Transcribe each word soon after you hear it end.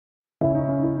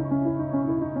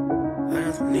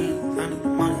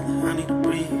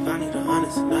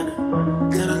nothing.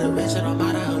 Tell a little bitch that I'm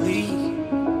out of her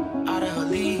league. Out of her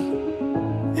league.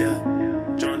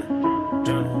 Yeah, Joyner.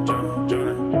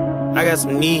 I got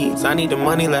some needs. I need the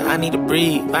money like I need to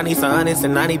breathe. I need some honest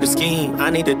and I need to scheme. I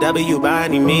need the W by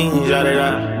any means.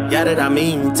 Yeah, that I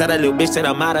mean. Tell that little bitch that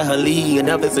I'm out of her league.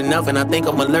 Enough is enough, and I think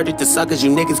I'm allergic to suckers. You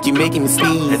niggas keep making me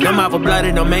sneeze. And them out for blood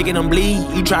and I'm making them bleed.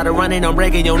 You try to run it, I'm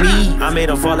breaking your knee. I made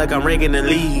them fall like I'm raking the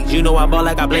leaves. You know I ball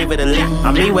like I play for the league.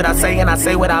 I mean what I say and I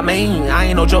say what I mean. I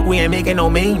ain't no joke, we ain't making no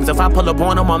memes. If I pull up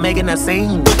on them, I'm making that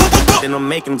scene. Then I'm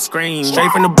making them scream.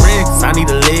 Straight from the bricks, I need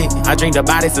a lick. I drink the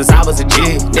body since I was a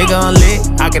jig. Nigga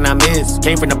unlit, how can I miss?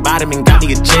 Came from the bottom and got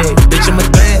me a check. Bitch, I'm a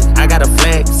threat, I got a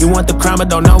flex. You want the crime, but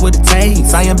don't know what it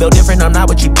takes. I am built different, I'm not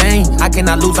what you think. I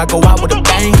cannot lose, I go out with a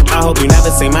bang. I hope you never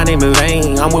say my name in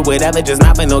vain. I'm with whatever, just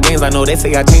not for no games. I know they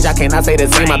say I change, I cannot say the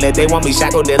same. I bet they want me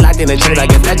shackled, they're locked in the chains. I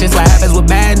guess that's just what happens with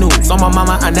bad news. On my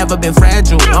mama, I never been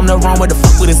fragile. I'm the wrong with the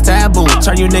fuck with this taboo.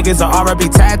 Turn you niggas to R.I.P.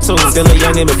 tattoos. Still a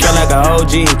youngin' but feel like a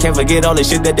OG. Can't forget all the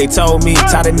shit that they told me.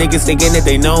 Tired of niggas thinking that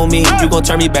they know me. You gon'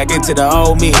 turn me back into the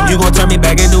old me. You gon' turn me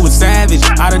back into a savage.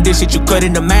 I done did shit you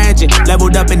couldn't imagine.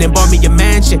 Leveled up and then bought me a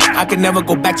mansion. I can never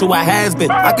go back to what has been.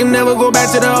 I can never go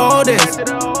back to the old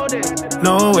days.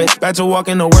 No way. Back to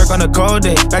walking to work on a cold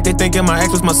day. Back to thinking my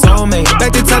ex was my soulmate.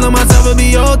 Back to telling myself it'll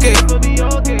be okay.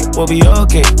 We'll be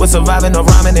okay. We're surviving no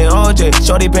Ramen and OJ.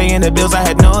 Shorty paying the bills, I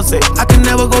had no say. I can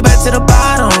never go back to the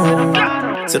bottom.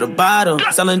 To the bottom,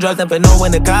 selling drugs, never know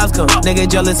when the cops come. Nigga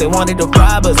jealous, they wanted to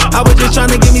rob us. I was just trying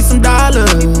to give me some dollars,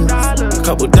 a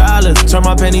couple dollars. Turn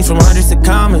my pennies from hundreds to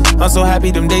commons. I'm so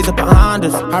happy them days are behind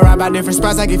us. I ride by different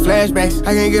spots, I get flashbacks.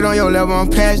 I can't get on your level, I'm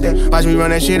past that. Watch me run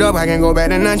that shit up, I can't go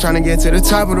back to none. Trying to get to the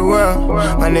top of the world.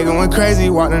 My nigga went crazy,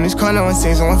 walked in this corner and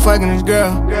seen someone fucking this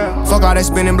girl. Fuck all that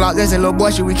spinning block, that's that little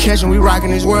boy shit we catchin', we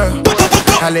rockin' this world.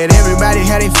 I let everybody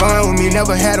have their fun with me.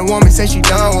 Never had a woman say she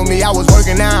done with me. I was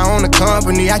working out on the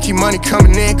company. I keep money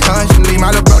coming in constantly. My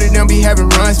little brody done be having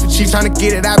runs for cheap. Trying to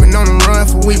get it, I've been on the run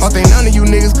for weeks. Don't think none of you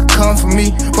niggas could come for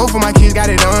me. Both of my kids got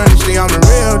it honestly. I'm the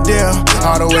real deal.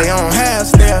 All the way on half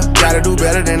step. Gotta do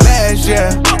better than last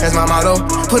year. That's my motto.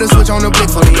 Put a switch on the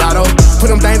blick for the auto. Put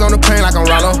them things on the plane like I'm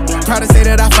Rollo. Proud to say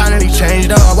that I finally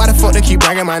changed up. Why the fuck they keep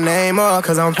bringing my name up?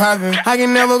 Cause I'm poppin'. I can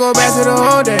never go back to the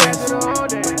old days.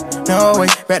 No way,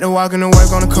 back to walking to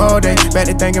work on a cold day. Back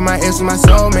to thinking my ex was my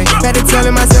soulmate. Back to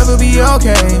telling myself it'll be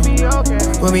okay.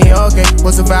 We'll be okay.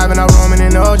 Was surviving out Roman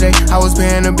and OJ. I was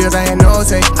paying the bills, I had no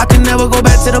say. I can never go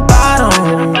back to the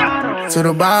bottom. To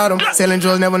the bottom, selling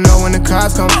drugs, never know when the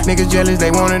cops come. Niggas jealous,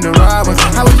 they wanted to rob us.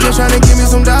 I was just trying to give me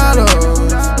some dollars,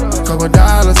 couple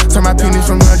dollars. Turn my pennies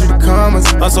from 100 to commas.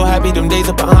 I'm so happy them days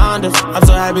are behind us. I'm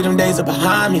so happy them days are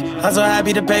behind me. I'm so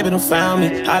happy the paper done found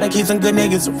me. I done keep some good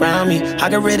niggas around me. I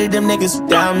got rid of them niggas who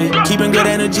down me. Keeping good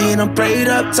energy and I'm prayed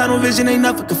up. Tunnel vision ain't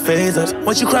nothing could phase us.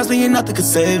 Once you cross me, ain't nothing could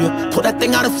save you. Pull that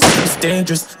thing out of fucking, it's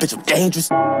dangerous. Bitch, I'm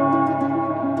dangerous.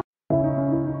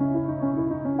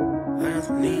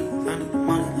 I need the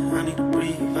money, I need to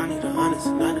breathe, I need the honest,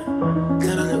 nothing.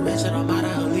 Tell a little bitch that I'm out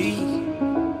of her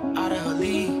league. Out of her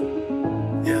league.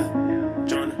 Yeah,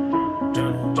 Joyner.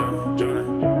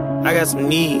 I got some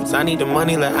needs. I need the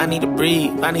money like I need to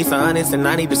breathe. I need some honest and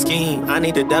I need to scheme. I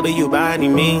need the W by any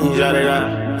means.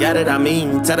 Yeah, that I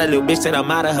mean. Tell that little bitch that I'm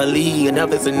out of her league.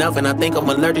 Enough is enough, and I think I'm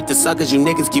allergic to suckers. You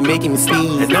niggas keep making me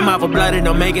sneeze. And them out for blood and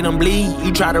I'm making them bleed.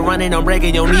 You try to run it, I'm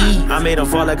breaking your knee. I made them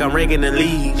fall like I'm raking the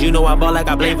leaves. You know I ball like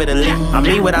I play for the league. I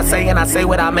mean what I say and I say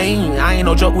what I mean. I ain't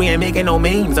no joke, we ain't making no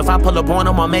memes. If I pull up on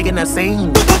them, I'm making that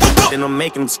scene. Then I'm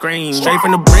making them scream. Straight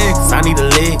from the bricks, I need a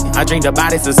lick. I drink the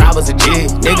body since I was a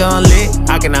jig. Nigga unlit,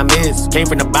 how can I miss? Came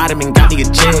from the bottom and got me a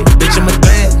check. Bitch, I'm a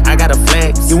threat, I got a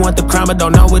flex. You want the crime, but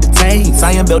don't know what it takes.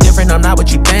 I am built different, I'm not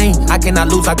what you think. I cannot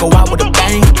lose, I go out with a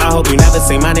bang. I hope you never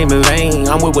say my name in vain.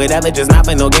 I'm with whatever, just not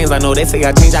for no games. I know they say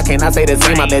I change, I cannot say the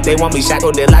same. I bet they want me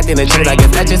shackled, they're locked in the chains. I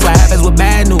guess that's just what happens with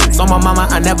bad news. On my mama,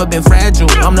 I never been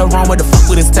fragile. I'm the wrong with the fuck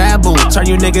with this taboo.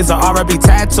 Turn you niggas to R.I.P.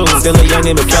 tattoos. Still a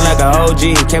youngin' but feel like a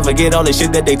OG. Can't forget all the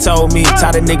shit that they told me.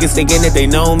 Tired of niggas thinking that they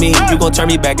know me. You gon' turn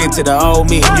me back into the old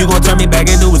me. You gon' turn me back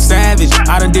into a savage.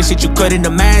 I done did shit you couldn't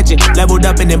imagine. Leveled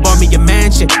up and then bought me a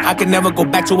mansion. I can never go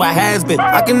back to what has been.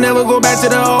 I can never go back to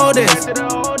the old days.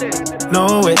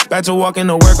 No way. Back to walking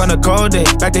to work on a cold day.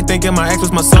 Back to thinking my ex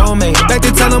was my soulmate. Back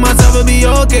to telling myself it'll be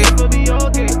okay.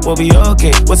 We'll be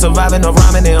okay. We're surviving no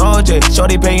Ramen and OJ.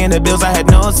 Shorty paying the bills, I had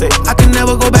no say. I can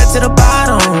never go back to the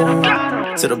bottom.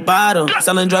 To the bottom,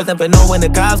 selling drugs, never know when the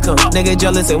cops come. Nigga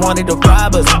jealous, they wanted to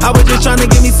rob us. I was just trying to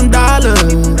give me some dollars,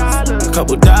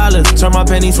 Couple dollars, turn my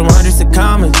pennies from hundreds to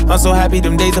commas. I'm so happy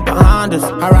them days are behind us.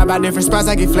 I ride by different spots,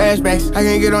 I get flashbacks. I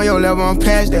can't get on your level, I'm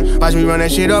past that. Watch me run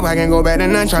that shit up, I can't go back to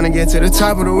none. Tryna get to the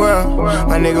top of the world.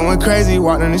 My nigga went crazy,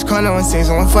 walked in this corner and seen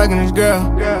someone fucking this girl.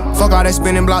 Fuck all that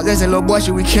spinning block, that's that little boy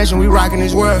shit we catchin', we rockin'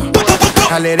 this world.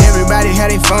 I let everybody have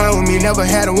their fun with me. Never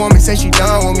had a woman say she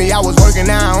done with me. I was working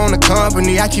now on the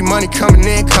company. I keep money coming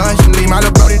in constantly. My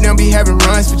little brody done be having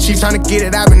runs for cheap. Tryna get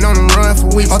it, I've been on the run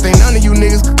for weeks. Don't think none of you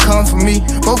niggas could come for me.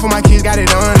 Both of my kids got it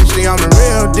honestly. I'm the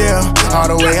real deal, all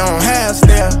the way on half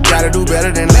step. Gotta do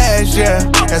better than last year,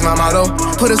 that's my motto.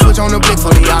 Put a switch on the blick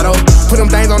for the auto. Put them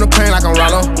things on the plane like I'm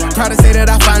Rollo. Proud to say that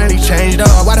I finally changed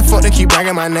up. Why the fuck they keep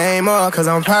bringing my name up?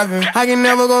 Cause I'm poppin'. I can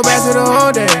never go back to the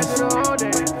old days.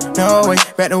 No way,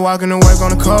 back to walking to work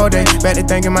on a cold day. Back to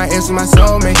thinking my ex was my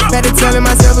soulmate. Back to telling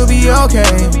myself it'll be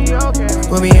okay.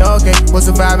 We'll be okay. Was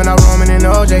surviving out Roman and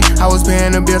OJ. I was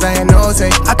paying the bills, I had no say.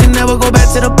 I can never go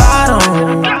back to the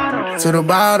bottom. To the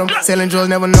bottom, selling drugs,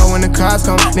 never know when the cops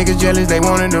come. Niggas jealous, they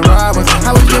wanted to rob us.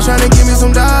 I was just trying to give me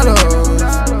some dollars.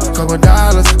 Couple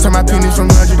dollars, turn my pennies from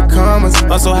 100 to commas.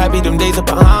 I'm so happy them days are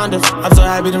behind us. I'm so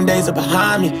happy them days are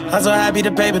behind me. I'm so happy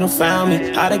the paper done found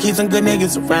me. I done keep some good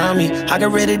niggas around me. I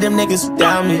got rid of them niggas who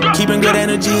doubt me. Keeping good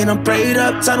energy and I'm prayed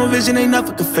up. Tunnel vision ain't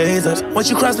nothing could phase us. Once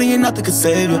you cross me, ain't nothing could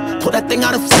save you. Pull that thing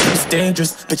out of sight, it's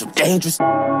dangerous. Bitch, I'm dangerous. I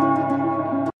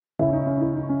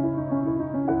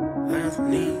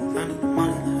need the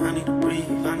money, I need to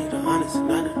breathe, I need the honest,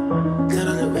 I need to tell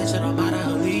a little bitch that I'm out of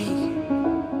her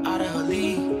league, out of her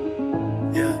league.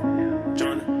 Yeah,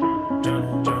 Joyner.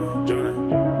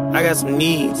 I got some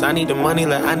needs, I need the money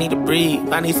like I need to breathe.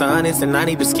 I need some honest and I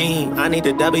need to scheme. I need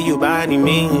the W by any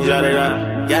means, yeah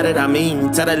that I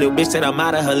mean. Tell that little bitch that I'm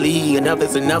out of her league. Enough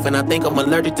is enough and I think I'm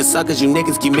allergic to suckers. You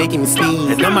niggas keep making me sneeze.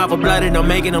 And them out for blood and I'm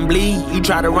making them bleed. You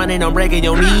try to run and I'm breaking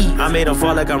your knee. I made them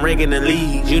fall like I'm raking the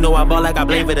leads. You know I ball like I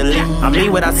play for the league. I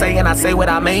mean what I say and I say what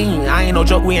I mean. I ain't no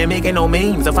joke, we ain't making no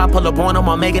memes. If I pull up on them,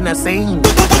 I'm making that scene.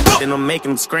 Then I'm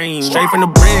making them scream. Straight from the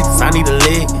bricks, I need a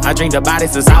lick. I drink the body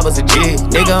since I was a jit.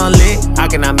 Nigga unlit, how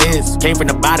can I miss? Came from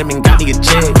the bottom and got me a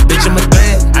check. Bitch, I'm a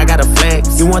threat, I got a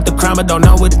flex. You want the crime but don't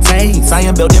know what it takes. I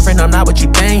am built different, I'm not what you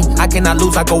think. I cannot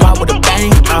lose, I go out with a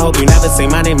bang. I hope you never say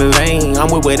my name in vain. I'm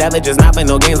with whatever, just not for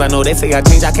no games. I know they say I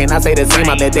change, I cannot say the same.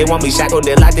 I bet they want me shackled,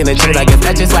 they're locked in the chains. I guess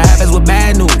that's just what happens with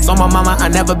bad news. On my mama, I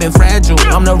never been fragile.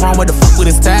 I'm the wrong with the fuck with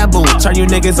this taboo. Turn you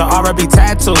niggas to R.I.P.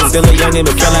 tattoos. Still a youngin'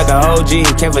 but feel like a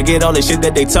OG. Can't forget all the shit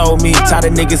that they told me. Tired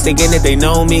of niggas thinking that they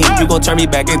know me. You gon' turn me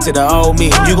back into the old me.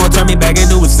 You gon' turn me back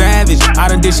into a savage. I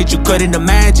done did shit you couldn't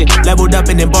imagine. Leveled up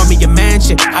and then bought me a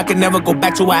mansion. I can never go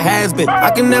back to what has been.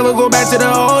 I can never go back to the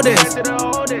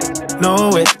oldest.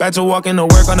 No way. Back to walking to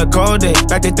work on a cold day.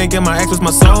 Back to thinking my ex was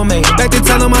my soulmate. Back to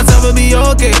telling myself it'll be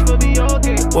okay.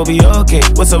 We'll be okay.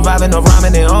 We're surviving no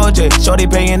Ramen and OJ. Shorty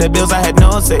paying the bills, I had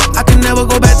no say. I can never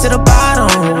go back to the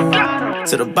bottom.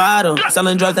 To the bottom,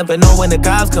 selling drugs, never know when the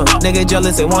cops come. Nigga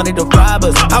jealous, they wanted to rob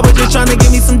us. I was just trying to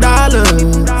give me some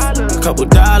dollars. Couple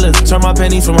dollars, turn my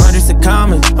pennies from hundreds to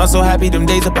commas. I'm so happy them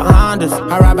days are behind us.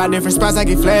 I ride by different spots, I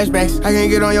get flashbacks. I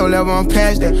can't get on your level, I'm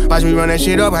past that. Watch me run that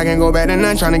shit up, I can't go back to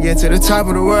none. Tryna get to the top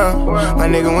of the world. My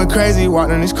nigga went crazy,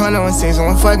 walked in this corner and seen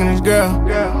someone fucking this girl.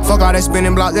 Fuck all that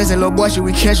spinning block, that's that little boy shit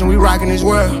we catchin', we rockin' this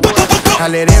world. I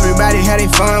let everybody have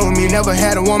their fun with me. Never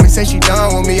had a woman say she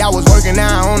done with me. I was working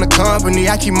now on the company.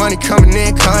 I keep money coming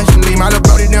in constantly. My little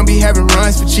brody done be having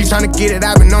runs for cheap. Tryna get it,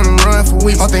 I've been on the run for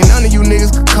weeks. Don't think none of you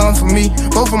niggas could come for me.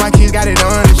 Both of my kids got it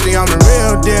honestly. I'm the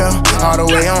real deal, all the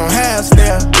way on half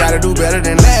step. Gotta do better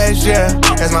than last year,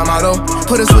 that's my motto.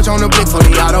 Put a switch on the blick for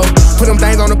the auto. Put them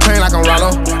things on the plane like I'm Rollo.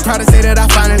 Proud to say that I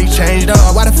finally changed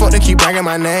up. Why the fuck they keep bringing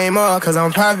my name up? Cause I'm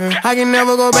poppin'. I can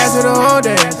never go back to the old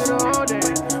days.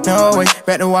 No way,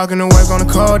 back to walking to work on a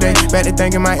cold day. Back to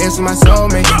thinking my ex was my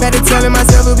soulmate. Back to telling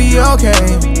myself it'll be okay.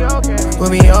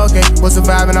 We'll be okay. Was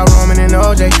surviving out Roman and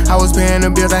OJ. I was paying the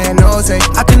bills, I had no say.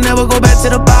 I can never go back to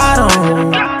the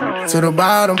bottom. To the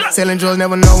bottom, selling drugs,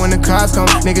 never know when the cops come.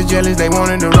 Niggas jealous, they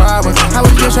wanted to rob us. I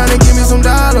was just trying to give me some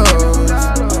dollars.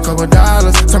 Couple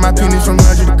dollars, turn my pennies from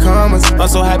 100 to commas. I'm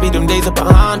so happy them days are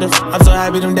behind us. I'm so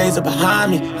happy them days are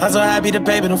behind me. I'm so happy the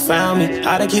paper done found me.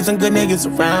 I done keep some good niggas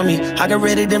around me. I got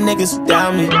rid of them niggas who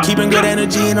doubt me. Keeping good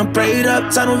energy and I'm prayed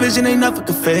up. Tunnel vision ain't nothing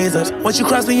could phase us. Once you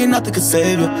cross me, ain't nothing could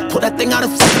save you. Pull that thing out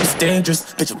of sight, it's dangerous.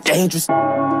 Bitch, I'm dangerous.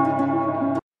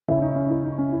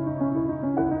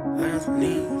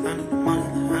 I need the money,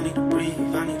 I need to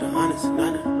breathe, I need the honest, I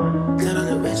need to tell a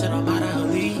little bitch that I'm out of her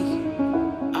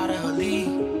league, out of her league.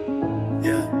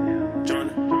 Yeah,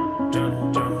 Joyner.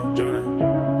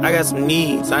 I got some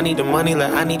needs, I need the money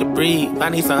like I need to breathe. I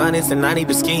need some honest and I need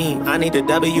to scheme. I need the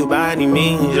W by any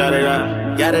means,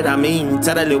 Yeah, that I mean.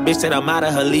 Tell that little bitch that I'm out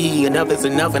of her league. Enough is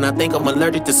enough, and I think I'm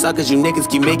allergic to suckers. You niggas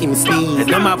keep making me sneeze. And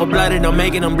them out for blood and I'm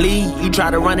making them bleed. You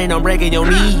try to run and I'm breaking your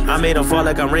knee. I made them fall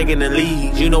like I'm ranking the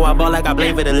league. You know I ball like I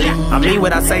play for the league. I mean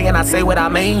what I say and I say what I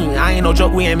mean. I ain't no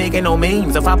joke, we ain't making no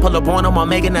memes. If I pull up on them, I'm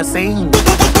making that scene.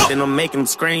 Then I'm making them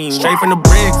scream. Straight from the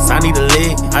bricks, I need a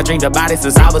lick. I drink the body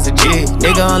since I was a jit.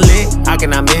 Nigga unlit, how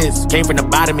can I miss? Came from the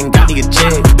bottom and got me a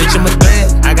check. Bitch, I'm a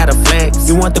threat, I got a flex.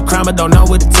 You want the crime but don't know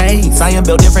what it takes. I am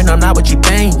built different, I'm not what you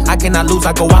think. I cannot lose,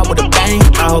 I go out with a bang.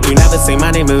 I hope you never say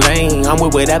my name in vain. I'm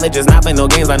with whatever, just not play no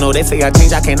games. I know they say I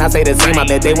change, I cannot say the same. I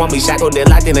bet they want me shackled, they're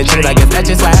locked in the chains. I guess that's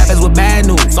just what happens with bad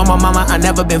news. On my mama, I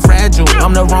never been fragile.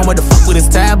 I'm the wrong with the fuck with this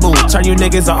taboo. Turn you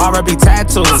niggas to R.I.P.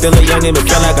 tattoos. Still a young nigga,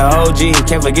 feel like a OG.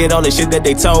 Can't forget all the shit that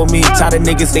they told me. Tired of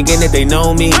niggas thinking that they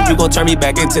know me. You gon' turn me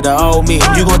back into the old me.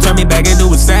 You gon' turn me back into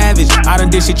a savage. I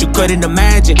done did shit you couldn't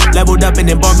imagine. Leveled up and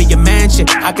then bought me a mansion.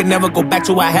 I can never go back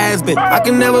to what has been. I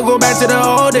can never go back to the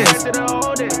oldest.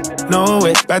 No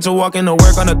way. Back to walking to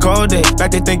work on a cold day.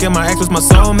 Back to thinking my ex was my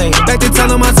soulmate. Back to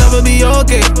telling myself it'll be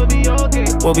okay.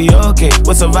 We'll be okay.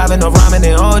 We're surviving on Ramen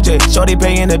and OJ. Shorty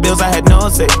paying the bills, I had no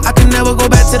say. I can never go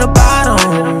back to the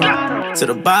bottom. To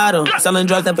the bottom, selling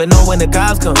drugs, never know when the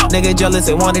cops come. Nigga jealous,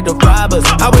 they wanted to rob us.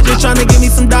 I was just trying to give me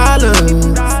some dollars,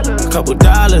 a couple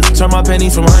dollars. Turn my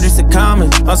pennies from hundreds to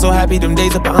commons. I'm so happy them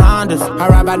days are behind us. I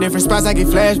ride by different spots, I get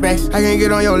flashbacks. I can't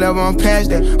get on your level, I'm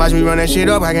past that. Watch me run that shit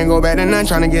up, I can't go back to none.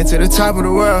 Trying to get to the top of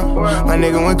the world. My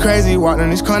nigga went crazy, walked in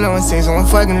this corner and seen someone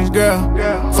fucking this girl.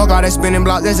 Fuck all that spinning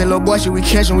block, that's that little boy shit we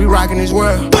catchin', we rockin' this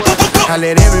world. I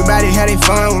let everybody have their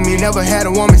fun with me. Never had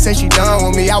a woman say she done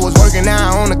with me. I was working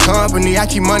now on the company. I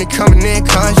keep money coming in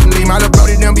constantly. My little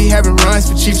brody done be having runs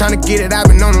for cheap. Trying to get it,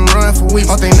 I've been on the run for weeks.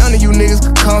 Don't think none of you niggas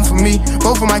could come for me.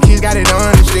 Both of my kids got it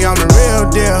honestly. I'm the real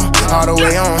deal, all the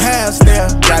way on half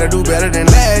step. Gotta do better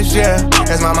than last year,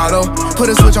 that's my motto.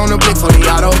 Put a switch on the blick for the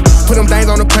auto. Put them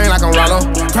things on the plane like I'm Rollo.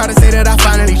 Proud to say that I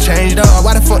finally changed up.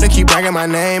 Why the fuck they keep bringing my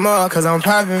name up? Cause I'm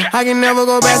poppin'. I can never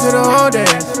go back to the old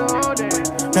days.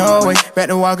 No way, back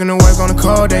to walking to work on a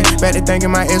cold day. Back to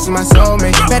thinking my ex was my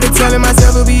soulmate. Back to telling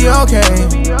myself it'll be okay.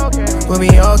 We'll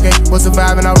be okay. Was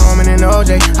surviving on Ramen and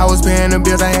OJ. I was paying the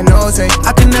bills, I had no say.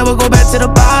 I can never go back to the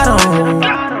bottom.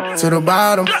 To the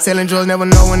bottom, selling drugs, never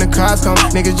know when the cops come.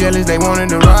 Niggas jealous, they wanted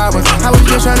to rob us. I was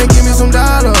just trying to give me some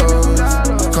dollars,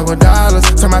 couple dollars.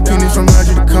 Turn my pennies from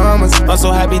 100 to commas. I'm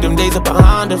so happy them days are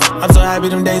behind us. I'm so happy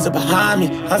them days are behind me.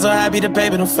 I'm so happy the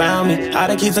paper done found me. I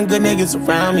done keep some good niggas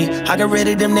around me. I got rid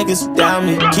of them niggas who doubt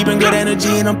me. Keeping good energy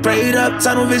and I'm prayed up.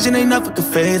 Tunnel vision ain't nothing could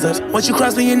phase us. Once you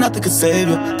cross me, ain't nothing could save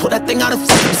you. Pull that thing out of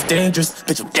sight, it's dangerous.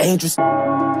 Bitch, I'm dangerous.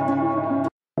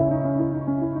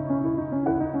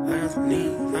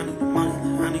 I need the money,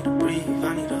 I need to breathe,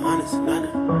 I need the honest,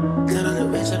 nothing. Tell a little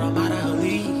bitch that I'm out of her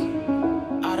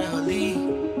league, out of her league.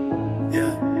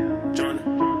 Yeah, Joyner.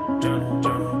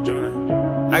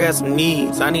 I got some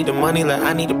needs, I need the money like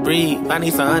I need to breathe. I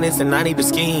need some honest and I need to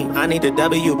scheme. I need the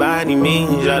W by any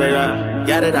means, yeah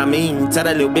that I mean. Tell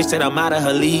that little bitch that I'm out of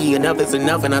her league. Enough is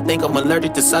enough and I think I'm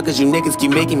allergic to suckers. You niggas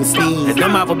keep making me sneeze. And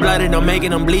them out for blood and I'm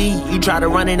making them bleed. You try to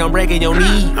run and I'm breaking your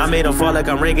knee. I made them fall like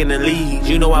I'm ranking the league.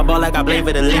 You know I ball like I play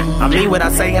for the league. I mean what I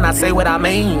say and I say what I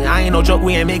mean. I ain't no joke,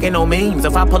 we ain't making no memes.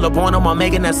 If I pull up on them, I'm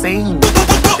making that scene.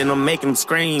 Then I'm making them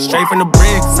scream. Straight from the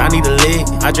bricks, I need a lick.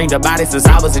 I drink the body since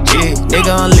I was a jit.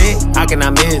 Nigga unlit, how can I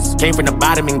miss? Came from the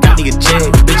bottom and got me a check.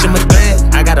 Bitch, I'm a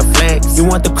threat, I got a flex. You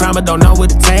want the crime but don't know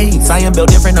what it takes. I am built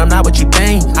different, I'm not what you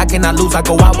think. I cannot lose, I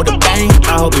go out with a bang.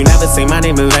 I hope you never say my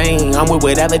name in vain. I'm with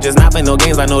whatever, just not play no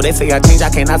games. I know they say I change,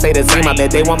 I cannot say the same. I bet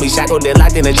they want me shackled, they're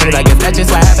locked in the chains. I guess that's just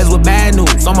what happens with bad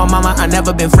news. On my mama, I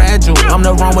never been fragile. I'm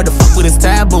the wrong with the fuck with this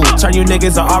taboo. Turn you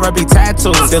niggas to R.I.P.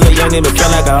 tattoos. Still a young nigga,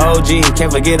 feel like a OG.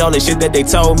 Can't forget all the shit that they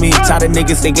told me. Tired of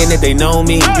niggas thinking that they know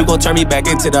me. You gon' turn me back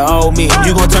into the old me.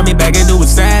 You gon' turn me back into a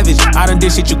savage. I done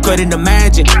did shit you couldn't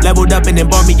imagine. Leveled up and then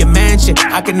bought me a mansion.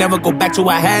 I can never go back to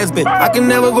what has been. I can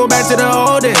never go back to the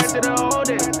oldest.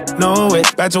 No way.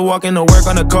 Back to walking to work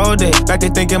on a cold day. Back to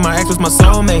thinking my ex was my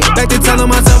soulmate. Back to telling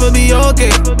myself it'll be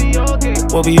okay.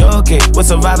 We'll be okay. We're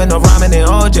surviving on Ramen and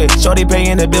OJ. Shorty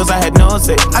paying the bills, I had no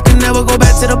say. I can never go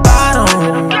back to the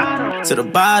bottom. To the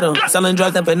bottom, selling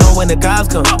drugs, never know when the cops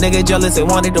come. Nigga jealous, they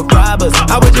wanted to rob us.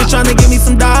 I was just trying to give me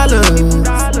some dollars,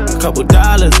 a couple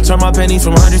dollars. Turn my pennies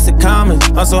from hundreds to commons.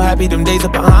 I'm so happy them days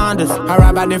are behind us. I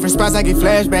ride by different spots, I get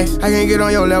flashbacks. I can't get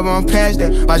on your level, I'm past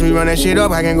that. Watch me run that shit up,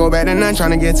 I can't go back to none.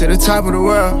 Trying to get to the top of the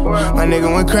world. My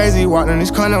nigga went crazy, walked in this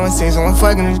corner and seen someone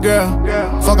fucking this girl.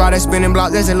 Fuck all that spinning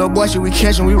block, that's that little boy shit we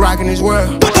catchin', we rockin' this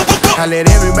world. I let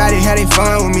everybody have their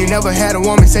fun with me. Never had a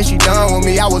woman say she done with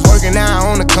me. I was working out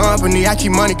on the company. I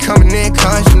keep money coming in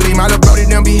constantly. My little brody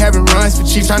done be having runs for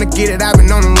cheap. Tryna get it, I've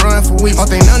been on the run for weeks. Don't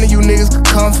think none of you niggas could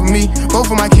come for me.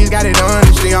 Both of my kids got it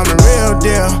honestly. I'm the real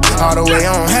deal, all the way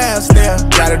on half step.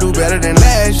 Gotta do better than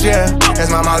last year.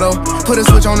 That's my motto. Put a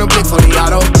switch on the blick for the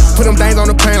auto. Put them things on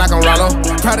the plane like I'm Rollo.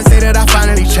 Proud to say that I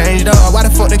finally changed up. Why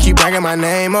the fuck they keep bringing my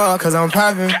name up? Cause I'm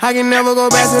poppin'. I can never go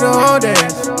back to the old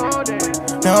days.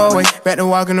 No way, back to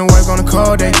walking to work on a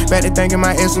cold day. Back to thinking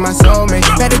my ex was my soulmate.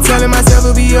 Back to telling myself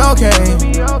it'll be okay.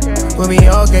 We'll be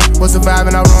okay. Was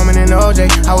surviving out Ramen and OJ.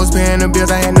 I was paying the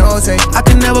bills, I had no say. I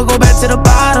can never go back to the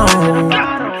bottom.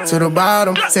 To the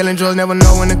bottom, selling drugs, never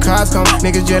know when the cops come.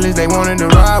 Niggas jealous, they wanted to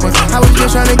rob us. I was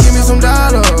just trying to give me some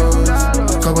dollars.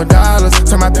 Couple dollars,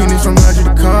 turn my pennies from 100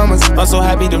 to commas. I'm so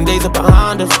happy them days are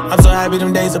behind us. I'm so happy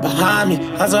them days are behind me.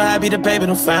 I'm so happy the paper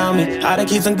done found me. I done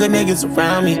keep some good niggas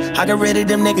around me. I got rid of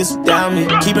them niggas who doubt me.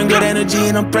 Keeping good energy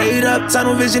and I'm prayed up.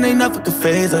 Tunnel vision ain't nothing could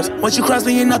phase us. Once you cross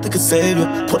me, ain't nothing could save you.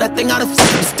 Pull that thing out of fuck,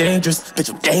 it's dangerous.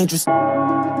 Bitch, I'm dangerous. I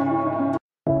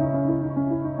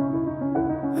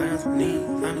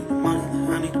need the money,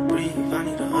 I need to breathe, I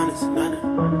need the honest, none of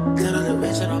get a little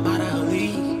rich and I'm out of her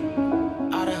league.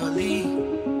 Out of her league.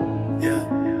 Yeah,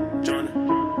 Joyner.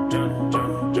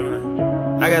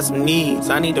 I got some needs.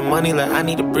 I need the money like I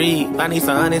need to breathe. I need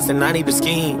some honest and I need to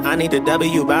scheme. I need the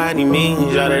W by any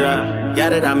means. Yeah,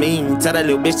 that I mean. Tell that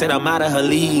little bitch that I'm out of her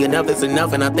league. Enough is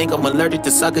enough and I think I'm allergic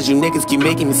to suckers. You niggas keep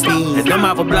making me sneeze. And them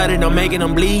out for blood and I'm making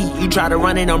them bleed. You try to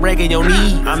run and I'm breaking your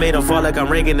knee. I made them fall like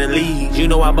I'm ranking the league. You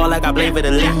know I ball like I play for the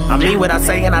league. I mean what I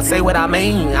say and I say what I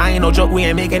mean. I ain't no joke, we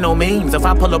ain't making no memes. If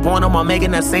I pull up on them, I'm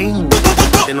making that scene.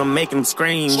 Then I'm making them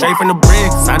scream. Straight from the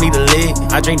bricks, I need a lick.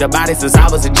 I drink the body since I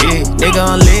was a jig. Nigga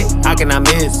unlit, how can I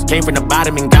miss? Came from the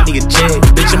bottom and got me a check.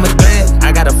 Bitch, I'm a threat,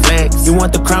 I got a flex. You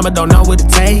want the crime but don't know what it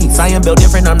takes. I am built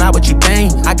different, I'm not what you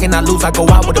think. I cannot lose, I go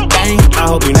out with a bang. I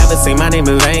hope you never say my name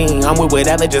in vain. I'm with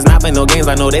whatever, just not play no games.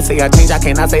 I know they say I change, I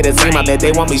cannot say the same. I bet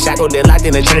they want me shackled, they're locked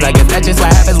in the chains. I guess that's just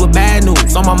what happens with bad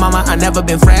news. On my mama, I never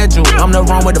been fragile. I'm the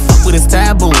wrong with the fuck with this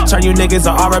taboo. Turn you niggas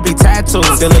to R.I.P. tattoos.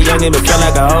 Still a young nigga, feel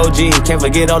like a OG. Can't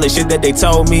forget all the shit that they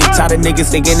told me. Tired of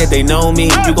niggas thinking that they know me.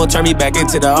 You gon' turn me back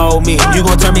into the old me. You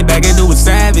gon' turn me back into a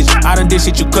savage. I done did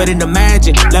shit you couldn't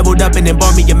imagine. Leveled up and then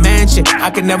bought me a mansion.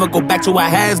 I can never go back to what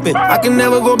has been. I can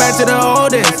never go back to the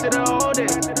oldest.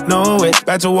 No way.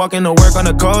 Back to walking to work on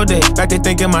a cold day. Back to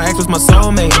thinking my ex was my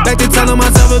soulmate. Back to telling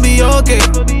myself it'll be okay.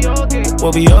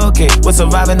 We'll be okay. We're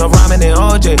surviving on Ramen and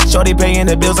OJ. Shorty paying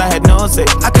the bills, I had no say.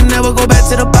 I can never go back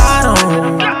to the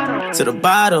bottom. To the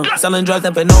bottom, selling drugs,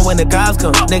 never know when the cops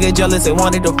come. Nigga jealous, they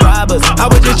wanted to rob us. I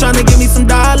was just trying to give me some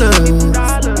dollars.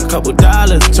 Couple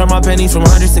dollars, turn my pennies from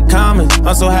hundreds to commas.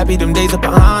 I'm so happy them days are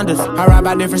behind us. I ride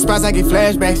by different spots, I get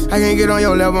flashbacks. I can't get on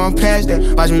your level, I'm past that.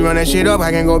 Watch me run that shit up, I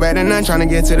can't go back to none. Trying to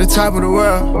get to the top of the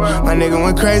world. My nigga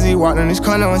went crazy, walked in this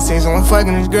corner and seen someone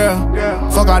fucking this girl.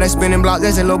 Fuck all that spinning blocks,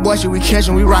 that's that little boy shit we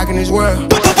catchin', we rockin' this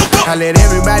world. I let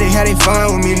everybody have their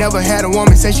fun with me. Never had a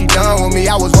woman say she done with me.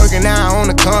 I was working out on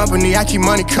the company. I keep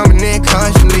money coming in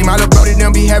constantly. My little brody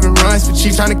done be having runs for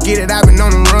cheap. Tryna get it, I've been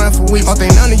on the run for weeks. Don't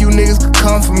think none of you niggas could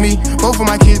come for me. Both of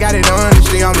my kids got it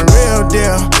honestly. I'm the real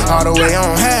deal, all the way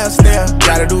on half step.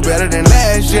 Gotta do better than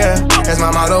last year. That's my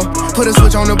motto. Put a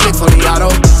switch on the blick for the auto.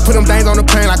 Put them things on the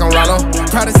plane like I'm Rollo.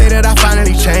 Proud to say that I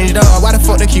finally changed up. Why the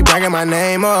fuck they keep bringing my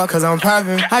name up? Cause I'm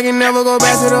poppin'. I can never go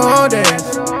back to the old days.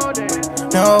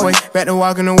 No way, back to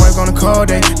walking to work on a cold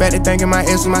day. Back to thinking my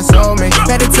ex was my soulmate.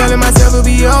 Back to telling myself it'll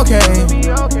be okay.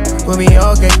 We'll be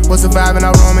okay. Was surviving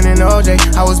out Ramen and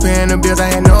OJ. I was paying the bills, I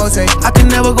had no say. I can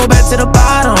never go back to the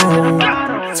bottom.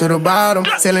 To the bottom,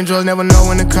 selling drugs, never know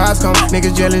when the cops come.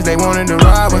 Niggas jealous, they wanted to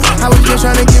rob us. I was just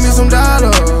trying to give me some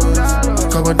dollars.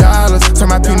 Couple dollars, turn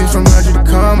my pennies from 100 to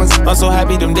commas. I'm so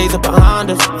happy them days are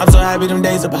behind us. I'm so happy them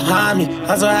days are behind me.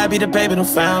 I'm so happy the paper done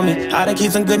found me. I done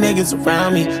keep some good niggas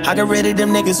around me. I got rid of them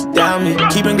niggas who doubt me.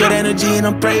 Keeping good energy and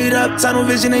I'm prayed up. Tunnel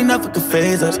vision ain't nothing could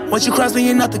phase us. Once you cross me,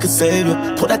 ain't nothing could save you.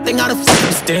 Pull that thing out of fuck,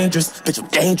 it's dangerous. Bitch, I'm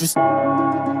dangerous.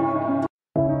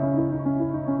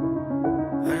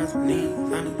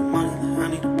 I need the money, I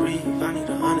need to breathe, I need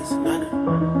the honest, none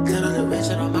of get a little rich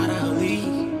and I'm out of her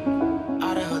league.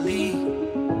 Out of her league.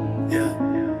 Yeah,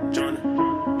 Joyner.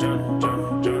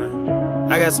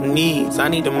 I got some needs. I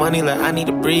need the money like I need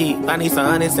to breathe. I need some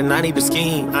honest and I need to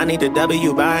scheme. I need the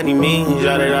W by any means.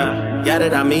 Yeah,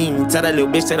 that I mean. Tell that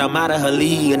little bitch that I'm out of her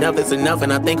league. Enough is enough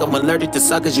and I think I'm allergic to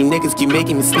suckers. You niggas keep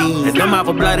making me sneeze. And them out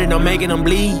for blood and I'm making them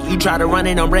bleed. You try to run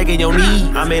and I'm breaking your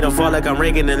knee. I made them fall like I'm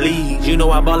ranking the league. You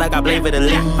know I ball like I play for the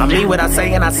league. I mean what I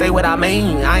say and I say what I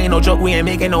mean. I ain't no joke, we ain't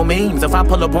making no memes. If I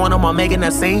pull up on them, I'm making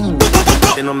that scene.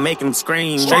 then I'm making them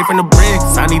scream. Straight from the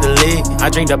bricks, I need a lick. I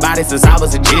drink the body since I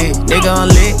was a kid. Nigga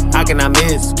unlit, how can I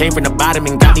miss? Came from the bottom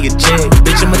and got me a check.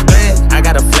 Bitch, I'm a threat, I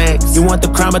got a flex. You want the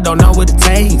crime, but don't know what it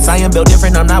takes. I am built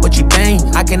different, I'm not what you think.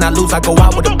 I cannot lose, I go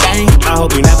out with a bang. I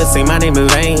hope you never say my name in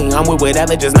vain. I'm with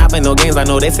whatever, just not play no games. I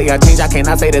know they say I change, I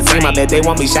cannot say the same. I bet they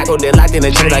want me shackled, they're locked in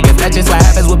the chains. I guess that's just what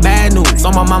happens with bad news.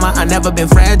 On my mama, I never been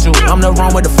fragile. I'm the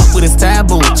wrong with the fuck with this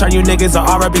taboo. Turn you niggas to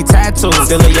R.I.P. tattoos.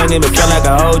 Still a young nigga, feel like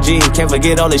a OG. Can't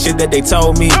forget all the shit that they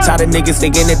told me. Tired of niggas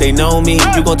thinking that they know me.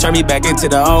 You gon' turn me back into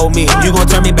the old me. You gon'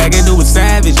 turn me back into a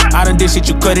savage. I done did shit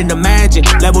you couldn't imagine.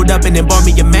 Leveled up and then bought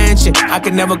me a mansion. I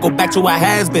can never go back to what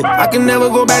has been. I can never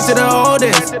go back to the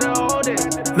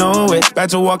oldest. No way. Back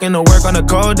to walking to work on a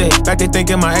cold day. Back to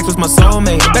thinking my ex was my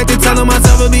soulmate. Back to telling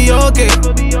myself it'll be okay.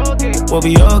 We'll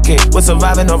be okay. We're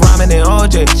surviving no Ramen and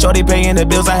OJ. Shorty paying the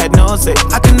bills, I had no say.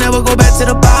 I can never go back to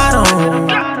the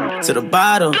bottom. To the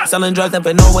bottom, selling drugs,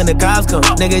 never know when the cops come.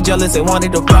 Nigga jealous, they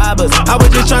wanted to rob us. I was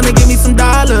just trying to give me some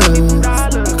dollars,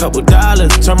 a couple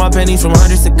dollars. Turn my pennies from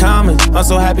hundreds to commons. I'm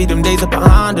so happy them days are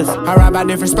behind us. I ride by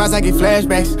different spots, I get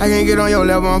flashbacks. I can't get on your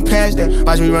level, I'm past that.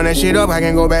 Watch me run that shit up, I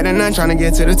can't go back to none. Trying to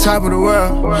get to the top of the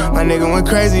world. My nigga went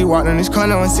crazy, walked in this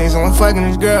corner and seen someone fucking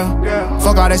this girl.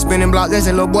 Fuck all that spinning blocks, that's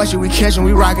that little boy shit we catchin',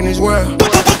 we rockin' this world.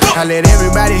 I let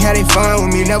everybody have their fun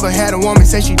with me. Never had a woman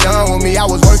say she done with me. I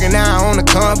was working out on the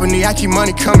company. I keep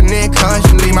money coming in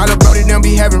constantly. My little brody done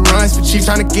be having runs for cheap.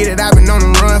 Trying to get it, I've been on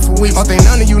the run for weeks. Don't think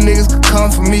none of you niggas could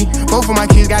come for me. Both of my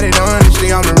kids got it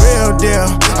honestly. I'm the real deal.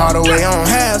 All the way on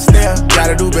half step.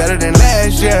 Gotta do better than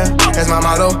last year. That's my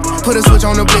motto. Put a switch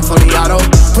on the blick for the auto.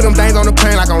 Put them things on the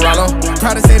plane like I'm Rollo.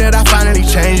 Proud to say that I finally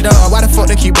changed up. Why the fuck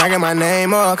they keep bringing my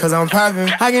name up? Cause I'm poppin'.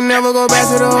 I can never go back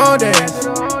to the old days.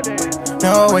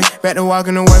 No way, back to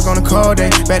walking to work on a cold day.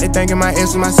 Back to thinking my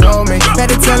ex was my soulmate. Back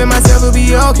to telling myself it'll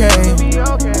be okay.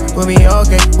 We'll be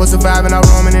okay. Was surviving out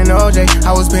Ramen and OJ.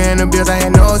 I was paying the bills, I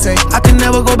had no say. I can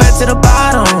never go back to the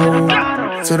bottom.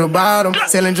 To the bottom,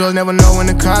 selling drugs, never know when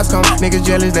the cops come. Niggas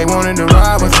jealous, they wanted to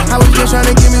rob us. I was just trying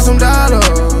to give me some dollars,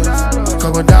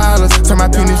 couple dollars. Turn my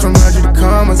pennies from 100 to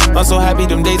commas. I'm so happy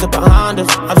them days are behind us.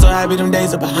 I'm so happy them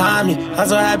days are behind me. I'm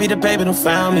so happy the paper done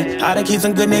found me. I done keep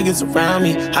some good niggas around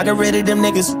me. I get rid of them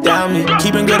niggas who down me.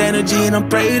 Keeping good energy and I'm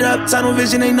prayed up. Tunnel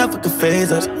vision ain't nothing could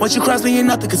phase us. Once you cross me, ain't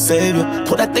nothing could save you.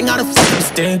 Pull that thing out and fuck it,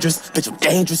 it's dangerous. Bitch, I'm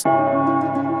dangerous.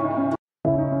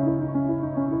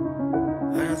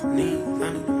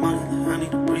 I need the money, I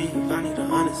need to breathe, I need the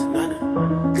honest, I need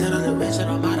to tell a little bitch that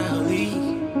I'm out of her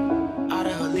league, out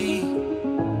of her league.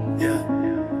 Yeah,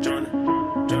 Joyner.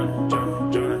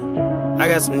 I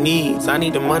got some needs, I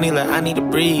need the money like I need to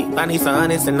breathe. I need some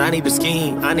honest and I need to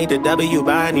scheme. I need the W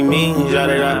by any means, yeah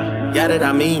that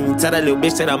I mean. Tell that little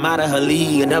bitch that I'm out of her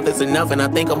league. Enough is enough and I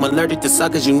think I'm allergic to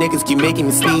suckers. You niggas keep making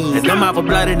me sneeze. And them out for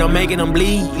blood and I'm making them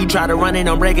bleed. You try to run it,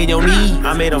 I'm breaking your knee.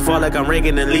 I made them fall like I'm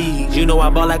ranking the leagues. You know I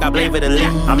ball like I play for the league.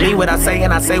 I mean what I say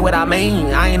and I say what I mean.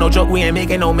 I ain't no joke, we ain't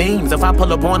making no memes. If I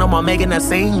pull up on them, I'm making that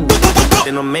scene.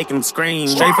 Then I'm making them scream.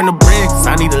 Straight from the bricks,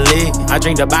 I need a lick. I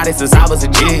drink the body since I was a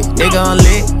kid. Nigga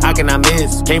unlit, how can I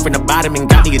miss? Came from the bottom and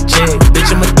got me a check.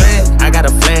 Bitch, I'm a threat, I got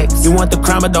a flex. You want the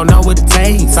crime, but don't know what it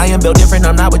takes. I am built different,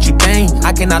 I'm not what you think.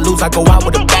 I cannot lose, I go out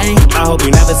with a bang. I hope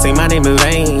you never say my name in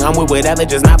vain. I'm with whatever,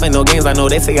 just not play no games. I know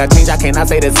they say I change, I cannot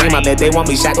say the same. I bet they want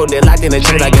me shackled, they're locked in the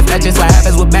chains. I guess that's just what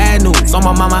happens with bad news. On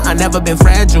my mama, I never been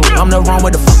fragile. I'm the wrong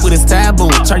with the fuck with this taboo.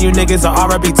 Turn you niggas to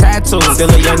R.I.P. tattoos. Still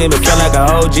a young nigga, feel like a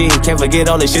OG. Can't forget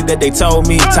all the shit that they told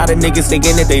me. Tired of niggas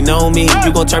thinking that they know me.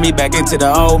 You gon' turn me back into the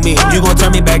old me. You gon'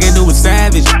 turn me back into a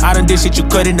savage. I done did shit you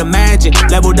couldn't imagine.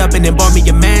 Leveled up and then bought me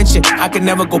a mansion. I can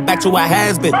never go back to what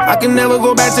has been. I can never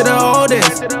go back to the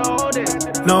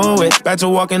oldest. No way. Back to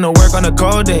walking to work on a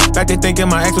cold day. Back to thinking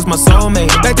my ex was my soulmate.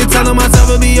 Back to telling myself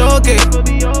it'll be okay.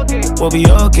 We'll be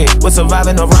okay. We're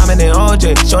surviving no Ramen and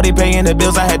OJ. Shorty paying the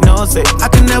bills, I had no say. I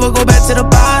can never go back to the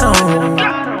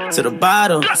bottom. To the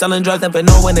bottom, selling drugs, never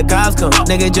know when the cops come.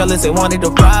 Nigga jealous, they wanted to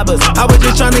rob us. I was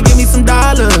just trying to give me some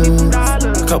dollars,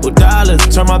 a couple dollars.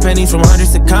 Turn my pennies from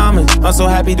hundreds to commons. I'm so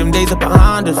happy them days are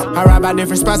behind us. I ride by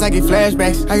different spots, I get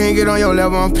flashbacks. I can't get on your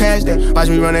level, I'm past that. Watch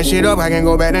me run that shit up, I can't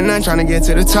go back to none. Trying to get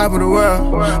to the top of the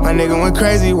world. My nigga went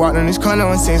crazy, walked in this corner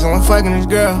and seen someone fucking this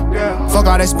girl. Fuck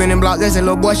all that spinning blocks, that's that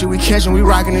little boy shit we catchin', we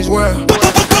rockin' this world.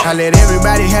 I let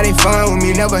everybody have their fun with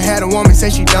me. Never had a woman say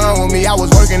she done with me. I was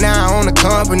working out on the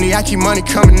company. I keep money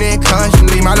coming in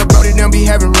constantly. My little brody done be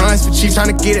having runs for cheap.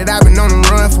 Tryna get it, I've been on the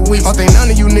run for weeks. Don't think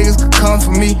none of you niggas could come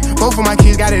for me. Both of my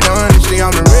kids got it honestly.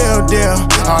 I'm the real deal.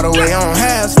 All the way on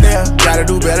half step. Gotta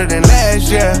do better than last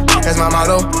year. That's my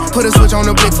motto. Put a switch on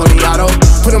the blick for the auto.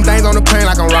 Put them things on the plane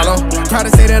like I'm Rollo. Proud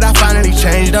to say that I finally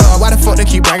changed up. Why the fuck they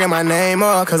keep bringing my name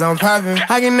up? Cause I'm poppin'.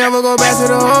 I can never go back to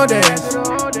the old days.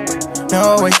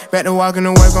 No way, back to walking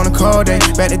to work on a cold day.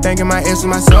 Back to thinking my ex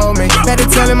was my soulmate. Back to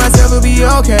telling myself it'll be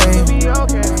okay.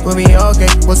 We'll be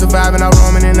okay. Was surviving out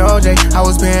Ramen and OJ. I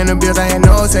was paying the bills, I had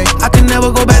no say. I can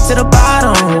never go back to the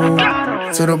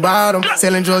bottom. To the bottom,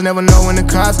 selling drugs, never know when the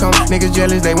cops come. Niggas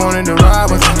jealous, they wanted to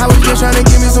rob us. I was just trying to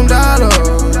give me some dollars.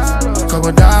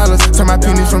 Couple dollars, turn my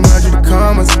pennies from 100 to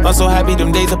commas. I'm so happy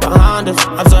them days are behind us.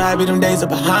 I'm so happy them days are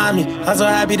behind me. I'm so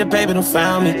happy the paper done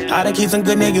found me. I done keep some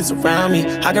good niggas around me.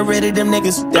 I got rid of them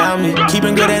niggas who down me.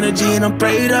 Keeping good energy and I'm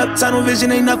prayed up. Tunnel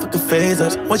vision ain't nothing could phase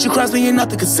us. Once you cross me, ain't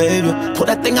nothing could save you. Pull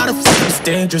that thing out of fucking, it's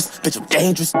dangerous. Bitch, I'm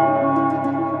dangerous.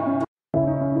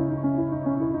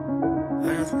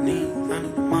 I got some needs, I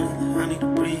need the money, I need to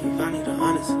breathe, I need the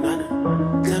honest, I need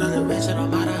to tell a little bitch that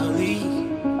I'm out of her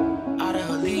league, out of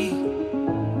her league.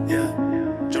 Yeah,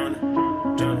 Joyner.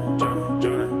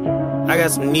 I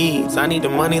got some needs, I need the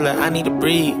money like I need to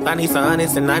breathe. I need some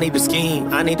honest and I need to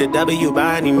scheme. I need the W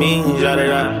by any means, yeah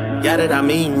that I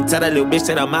mean. Tell that little bitch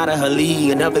that I'm out of her league.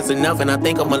 Enough is enough and I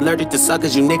think I'm allergic to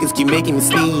suckers. You niggas keep making me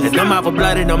sneeze. And I'm out for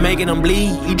blood and I'm making them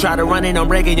bleed. You try to run it, I'm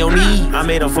breaking your knee. I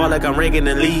made them fall like I'm breaking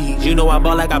the leads. You know I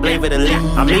ball like I play for the league.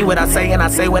 I mean what I say and I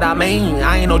say what I mean.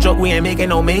 I ain't no joke, we ain't making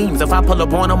no memes. If I pull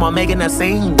up on them, I'm making that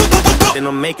scene. Then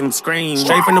I'm making them scream.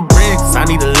 Straight from the bricks, I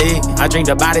need a lick. I drink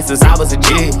the body since I was a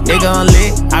jig. Nigga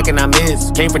unlit, how can I miss?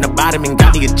 Came from the bottom and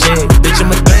got me a check. Bitch, I'm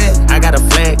a threat, I got a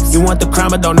flex. You want the crime,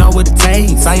 but don't know what it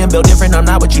takes. I am built different, I'm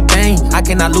not what you think. I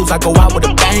cannot lose, I go out with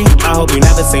a bang. I hope you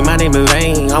never say my name in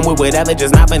vain. I'm with whatever,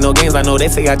 just not playing no games. I know they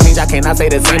say I change, I cannot say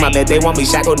the same. I bet they want me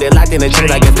shackled, they're locked in the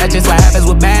chains. I guess that's just what happens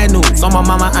with bad news. On my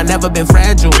mama, I never been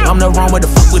fragile. I'm the wrong with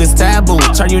the fuck with this taboo.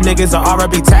 Turn you niggas to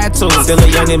R&B tattoos. Still a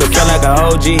young nigga, feel like a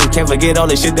OG. Can't forget all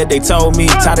the shit that they told me.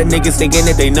 Tired of niggas thinking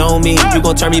that they know me. You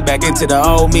gon' turn me back into the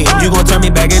old me. You gon' turn me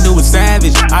back into a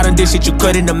savage. I done did shit you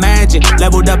couldn't imagine.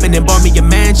 Leveled up and then bought me a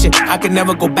mansion. I can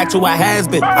never go back to what has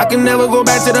been. I can never go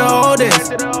back to the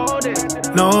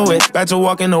oldest. No way. Back to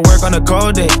walking to work on a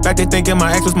cold day. Back to thinking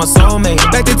my ex was my soulmate.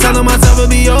 Back to telling myself it'll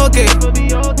be okay.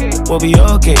 We'll be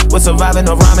okay. We're surviving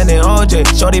no Ramen and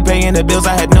OJ. Shorty paying the bills,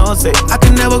 I had no say. I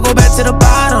can never go back to the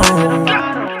bottom.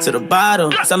 To the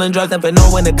bottom, selling drugs, never know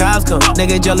when the cops come.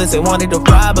 Nigga jealous, they wanted to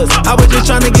rob us. I was just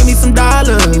trying to give me some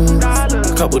dollars,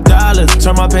 couple dollars.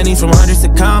 Turn my pennies from hundreds to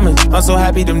commas. I'm so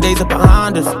happy them days are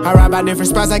behind us. I ride by different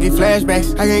spots, I get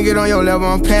flashbacks. I can't get on your level,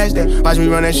 I'm past that. Watch me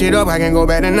run that shit up, I can't go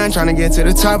back to none. Trying to get to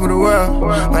the top of the world.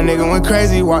 My nigga went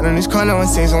crazy, walked in this corner and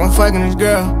seen someone fucking this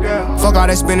girl. Fuck all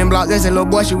that spinning blocks, that's that little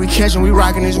boy shit we catchin', we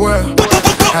rockin' this world.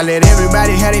 I let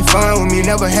everybody have their fun with me.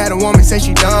 Never had a woman say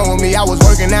she done with me. I was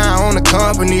working out on the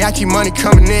company. I keep money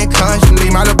coming in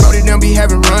constantly. My little brody done be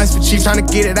having runs for cheap. Tryna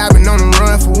get it, I've been on the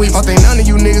run for weeks. Don't think none of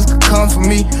you niggas could come for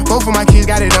me. Both of my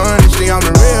kids got it honestly. I'm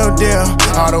the real deal.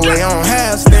 All the way on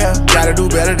half step. Gotta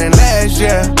do better than last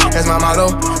year. That's my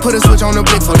motto. Put a switch on the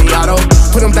blick for the auto.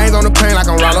 Put them things on the plane like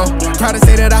I'm Rollo. Proud to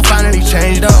say that I finally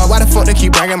changed up. Why the fuck they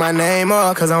keep bringing my name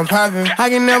up? Cause I'm poppin'.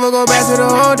 I can never go back to the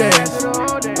old days.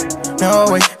 No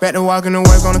way, back to walking to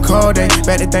work on a cold day.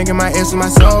 Back to thinking my ex was my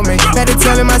soulmate. Back to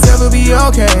telling myself it'll be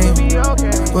okay.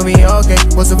 We'll be okay.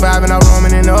 Was surviving out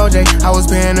Ramen and OJ. I was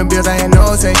paying the bills, I had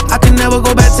no say. I can never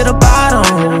go back to the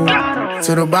bottom.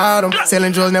 To the bottom,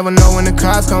 selling drugs, never know when the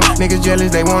cops come. Niggas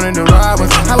jealous, they wanted to rob us.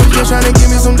 I was just trying to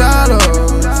give me some dollars,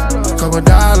 couple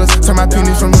dollars. Turn my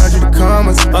pennies from 100 to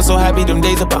commas. I'm so happy them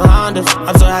days are behind us.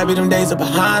 I'm so happy them days are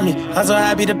behind me. I'm so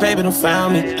happy the paper done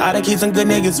found me. I done keep some good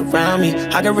niggas around me.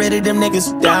 I got rid of them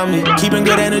niggas who down me. Keeping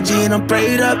good energy and I'm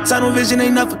prayed up. Tunnel vision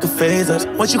ain't nothing could phase us.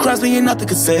 Once you cross me, ain't nothing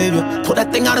could save you. Pull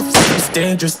that thing out of fucking, it's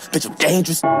dangerous. Bitch, I'm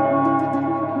dangerous.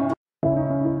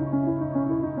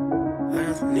 I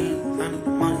got some needs, I need the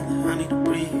money, I need to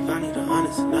breathe, I need the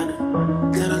honest, I need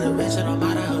to tell a little bitch that I'm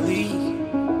out of her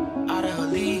league, out of her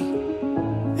league.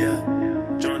 Yeah,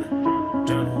 Joyner.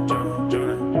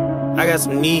 I got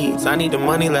some needs, I need the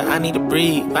money like I need to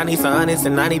breathe. I need some honest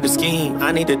and I need to scheme.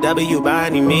 I need the W by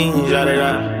any means, yeah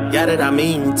that I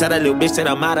mean. Tell that little bitch that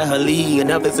I'm out of her league.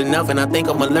 Enough is enough and I think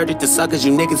I'm allergic to suckers.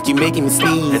 You niggas keep making me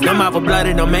sneeze. And I'm out for blood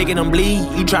and I'm making them bleed.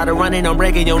 You try to run it, I'm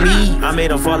breaking your knee. I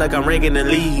made them fall like I'm breaking the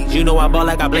leads. You know I ball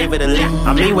like I play for the league.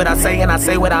 I mean what I say and I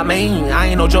say what I mean. I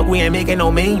ain't no joke, we ain't making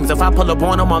no memes. If I pull up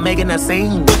on them, I'm making that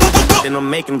scene. then I'm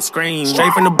making them scream.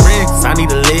 Straight from the bricks, I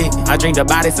need a lick. I drink the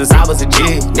body since I was a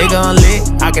jig. Nigga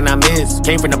unlit, how can I miss?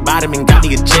 Came from the bottom and got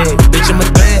me a check. Bitch, I'm a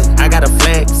threat, I got a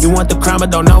flex. You want the crime,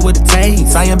 but don't know what it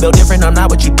takes. I am built different, I'm not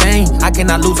what you think. I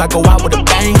cannot lose, I go out with a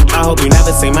bang. I hope you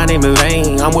never say my name in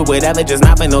vain. I'm with whatever, just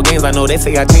not playing no games. I know they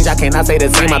say I change, I cannot say the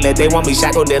same. I bet they want me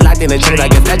shackled, they're locked in the chains. I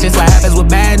guess that's just what happens with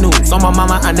bad news. On my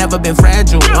mama, I never been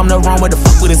fragile. I'm the wrong with the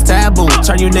fuck with this taboo.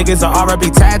 Turn you niggas to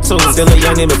R.I.P. tattoos. Still a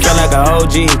youngin' but feel like a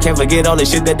OG. Can't forget all the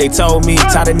shit that they told me.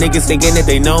 Tired of niggas thinking that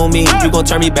they know me. You gon'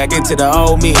 turn me back into the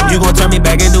old me. You gon' turn me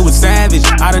back into a savage.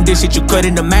 I done did shit you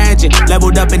couldn't imagine.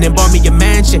 Leveled up and then bought me a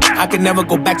mansion. I can never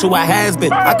go back to what has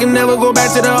been. I can never go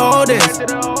back to the old days.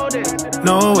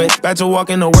 No way. Back to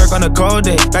walking to work on a cold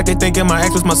day. Back to thinking my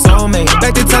ex was my soulmate.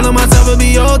 Back to telling myself it'll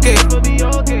be okay.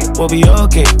 We'll be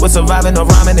okay. We're surviving no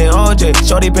ramen and OJ.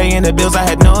 Shorty paying the bills, I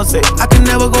had no say. I can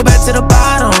never go back to the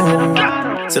bottom.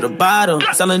 To the bottom,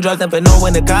 selling drugs, never know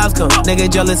when the cops come.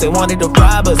 Nigga jealous, they wanted to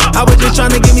rob us. I was just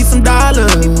trying to give me some dollars,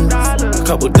 a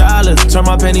couple dollars. Turn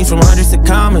my pennies from hundreds to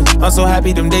commons. I'm so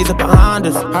happy them days are behind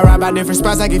us. I ride by different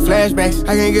spots, I get flashbacks.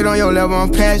 I can't get on your level, I'm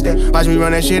past that. Watch me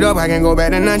run that shit up, I can't go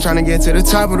back to none. Trying to get to the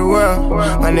top of the world.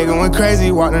 My nigga went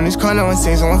crazy, walked in this corner and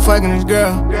seen someone fucking this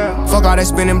girl. Fuck all that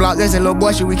spinning blocks, that's that little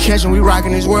boy shit we catchin', we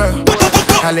rockin' this world.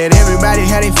 I let everybody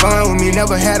have their fun with me.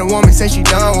 Never had a woman say she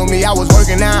done with me. I was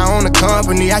working out on the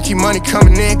company. I keep money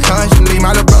coming in constantly. My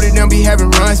little brody done be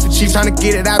having runs for cheap. Trying to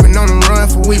get it, I've been on the run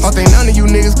for weeks. Don't think none of you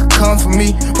niggas could come for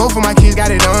me. Both of my kids got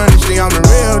it honestly. I'm the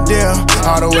real deal,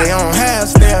 all the way on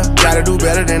half step. Gotta do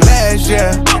better than last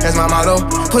year. That's my motto.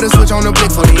 Put a switch on the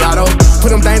blick for the auto. Put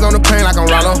them things on the plane like I'm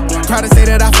Rollo. Proud to say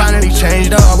that I finally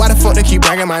changed up. Why the fuck they keep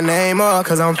bringing my name up?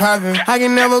 Cause I'm poppin'. I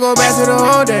can never go back to the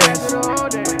old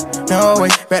days. No way,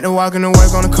 back to walking to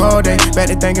work on a cold day. Back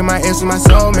to thinking my ex was my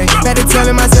soulmate. Back to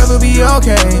telling myself it'll be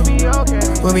okay.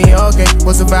 We'll be okay.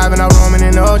 Was surviving out Ramen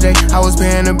and OJ. I was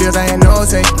paying the bills, I had no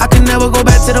say. I can never go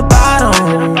back to the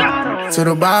bottom. To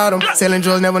the bottom, selling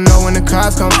drugs, never know when the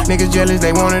cops come. Niggas jealous,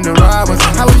 they wanted to rob us.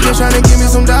 I was just trying to give me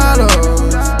some dollars,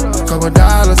 couple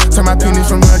dollars. Turn my pennies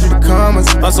from 100 to commas.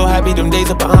 I'm so happy them days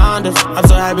are behind us. I'm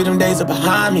so happy them days are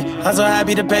behind me. I'm so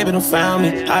happy the paper done found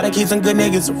me. I done keep some good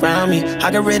niggas around me. I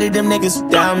got rid of them niggas who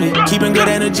down me. Keeping good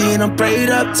energy and I'm prayed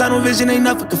up. Tunnel vision ain't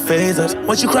nothing could phase us.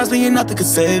 Once you cross me, ain't nothing could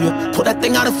save you. Pull that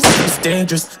thing out of fuck, it's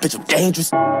dangerous. Bitch, I'm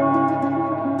dangerous.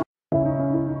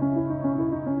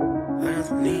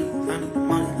 I need the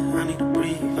money, I need to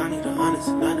breathe, I need the honest,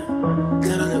 I need to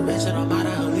tell a little bitch that I'm out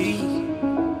of her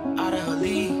league, out of her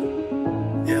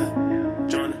league. Yeah,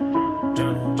 Joyner.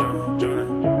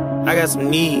 I got some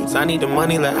needs, I need the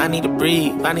money like I need to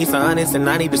breathe. I need some honest and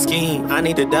I need to scheme. I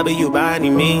need the W by any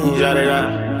means, yeah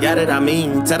that I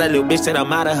mean. Tell that little bitch that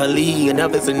I'm out of her league.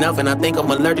 Enough is enough and I think I'm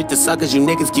allergic to suckers. You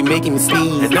niggas keep making me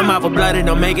sneeze. And them out for blood and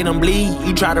I'm making them bleed.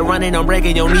 You try to run and I'm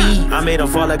breaking your knee. I made them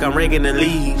fall like I'm raking the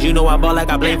leaves. You know I ball like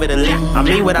I play for the league. I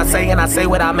mean what I say and I say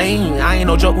what I mean. I ain't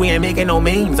no joke, we ain't making no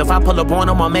memes. If I pull up on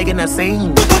them, I'm making that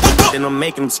scene. Then I'm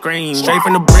making them scream. Straight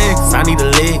from the bricks, I need a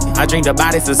lick. I drink the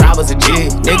body since I was a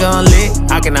jig. Nigga unlit,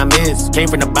 how can I miss? Came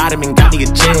from the bottom and got me a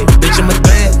check. Bitch, I'm a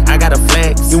threat, I got a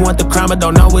flex. You want the crime, but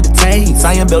don't know what it takes.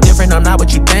 I am built different, I'm not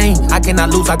what you think. I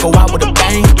cannot lose, I go out with a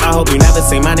bang. I hope you never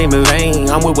say my name in vain.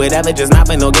 I'm with whatever, just not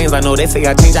playing no games. I know they say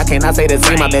I change, I cannot say the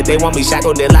same. I bet they want me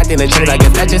shackled, they're locked in the chains. I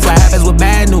guess that's just what happens with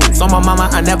bad news. On my mama,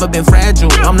 I never been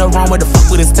fragile. I'm the wrong with the fuck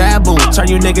with this taboo.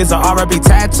 Turn you niggas to R.I.P.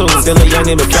 tattoos. Still a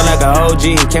youngin' but feel like a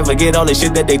OG. Can't forget all the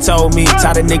shit that they told me.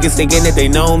 Tired of niggas thinking that they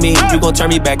know me. You gon' turn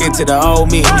me back into the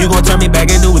old me. You gon' turn me back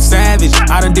into a savage.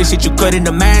 I done did shit you couldn't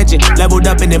imagine. Leveled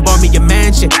up and then bought me a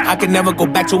mansion. I can never go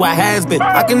back to what has been.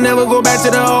 I can never go back to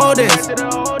the old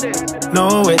days.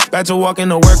 No way. Back to walking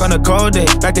to work on a cold day.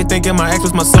 Back to thinking my ex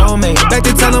was my soulmate. Back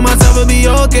to telling myself it'll be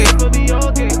okay.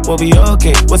 We'll be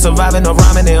okay. We're surviving no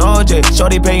Ramen and OJ.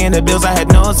 Shorty paying the bills, I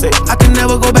had no say. I can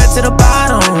never go back to the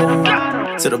bottom.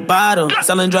 To the bottom,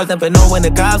 selling drugs, never know when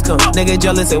the cops come. Nigga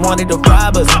jealous, they wanted to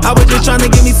rob us. I was just trying to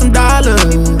give me some dollars,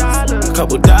 a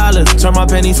couple dollars. Turn my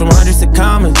pennies from hundreds to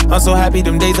commons. I'm so happy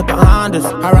them days are behind us.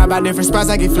 I ride by different spots,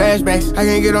 I get flashbacks. I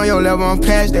can't get on your level, I'm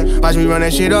past that. Watch me run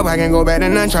that shit up, I can't go back to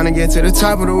none. Trying to get to the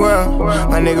top of the world.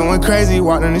 My nigga went crazy,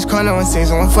 walked in this corner and seen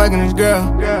someone fucking this girl.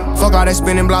 Fuck all that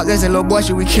spinning blocks, that's that little boy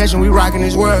shit we catchin', we rockin'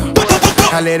 this world.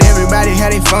 I let everybody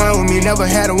have their fun with me. Never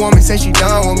had a woman say she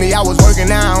done with me. I was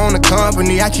working out on the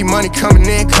company. I keep money coming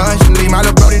in constantly. My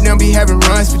little brody done be having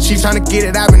runs for cheap. Trying to get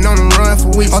it, I've been on the run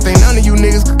for weeks. Don't think none of you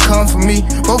niggas could come for me.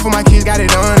 Both of my kids got it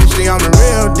honestly. I'm the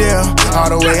real deal, all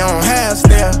the way on half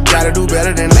step. Gotta do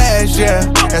better than last year.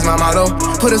 That's my motto.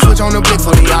 Put a switch on the blick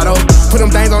for the auto. Put them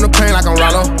things on the plane like I'm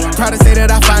Rollo. Proud to say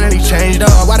that I finally changed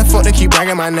up. Why the fuck they keep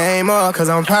bragging my name up? Cause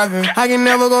I'm poppin'. I can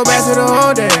never go back to the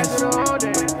old days.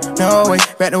 No way,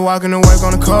 back to walking to work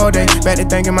on a cold day. Back to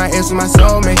thinking my ex was my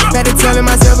soulmate. Back to telling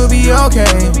myself we'll be okay.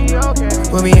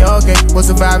 We'll be okay. Was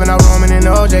surviving out Roman and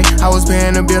OJ. I was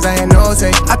paying the bills, I had no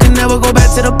say. I can never go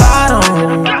back to the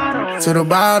bottom. To the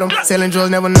bottom, selling drugs,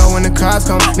 never know when the cops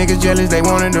come. Niggas jealous, they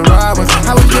wanted to rob us.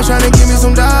 I was just trying to give me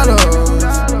some dollars,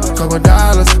 couple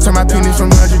dollars, turn my pennies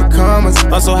from 100 to commas.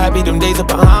 I'm so happy them days are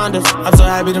behind us. I'm so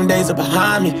happy them days are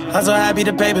behind me. I'm so happy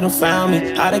the paper done found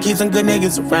me. I done keep some good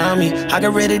niggas around me. I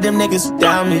got rid of them niggas who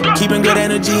down me. Keeping good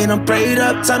energy and I'm prayed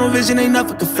up. Tunnel vision ain't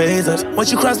nothing can phase us.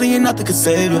 Once you cross me, ain't nothing can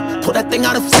save you. Pull that thing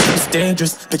out of fucking, it's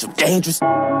dangerous. Bitch, I'm dangerous.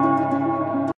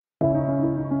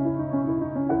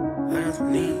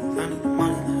 I need the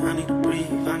money, I need to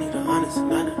breathe, I need the honest,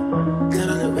 I need to tell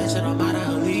a little bitch that I'm out of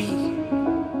her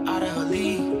league, out of her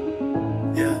league.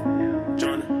 Yeah,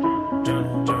 Joyner.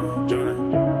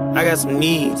 I got some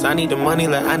needs, I need the money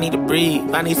like I need to breathe.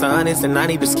 I need some honest and I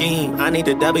need to scheme. I need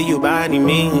the W by any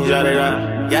means, yeah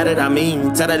that I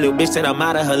mean. Tell that little bitch that I'm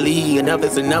out of her league. Enough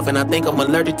is enough and I think I'm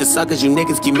allergic to suckers. You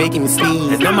niggas keep making me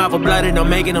sneeze. And them out for blood and I'm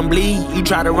making them bleed. You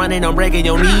try to run and I'm breaking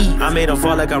your knee. I made them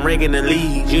fall like I'm raking the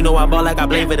leads. You know I ball like I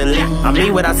play for the league. I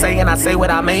mean what I say and I say what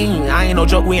I mean. I ain't no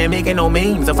joke, we ain't making no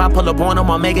memes. If I pull up on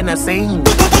them, I'm making that scene.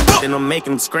 Then I'm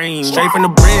making them scream. Straight from the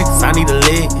bricks, I need a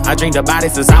lick. I drink the body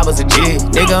since I was a jit.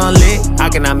 Nigga unlit, how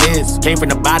can I miss? Came from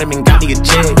the bottom and got me a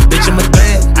check. Bitch, I'm a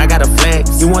threat, I got a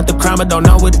flex. You want the crime, but don't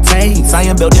know what it takes. I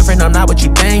am built different, I'm not what you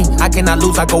think. I cannot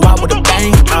lose, I go out with a bang.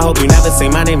 I hope you never say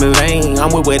my name in vain. I'm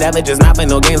with whatever, just not for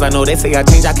no games. I know they say I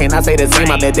change, I cannot say the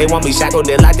same. I bet they want me shackled,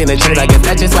 they're locked in the chains. I guess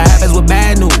that's just what happens with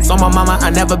bad news. On my mama,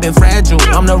 I never been fragile.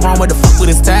 I'm the wrong with the fuck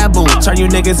with this taboo. Turn you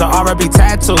niggas to R.I.P.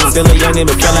 tattoos. Still a youngin'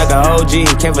 but feel like a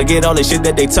OG. Can't forget all the shit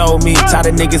that they told me. Tired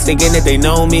of niggas thinking that they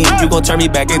know me. You gon' turn me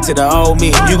back into the old me.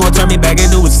 You gon' turn me back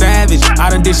into a savage. I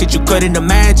done did shit you couldn't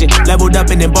imagine. Leveled up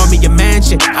and then bought me a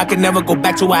mansion. I can never go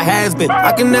back to what has been.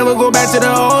 I can never go back to the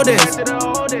old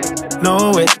days.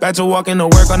 No way. Back to walking to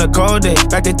work on a cold day.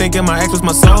 Back to thinking my ex was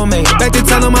my soulmate. Back to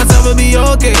telling myself it'll be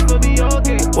okay.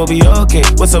 We'll be okay.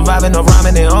 We're surviving off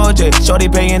Ramen and OJ. Shorty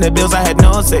paying the bills, I had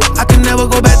no say. I can never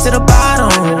go back to the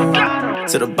bottom.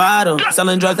 To the bottom,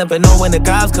 selling drugs, never know when the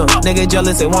cops come. Nigga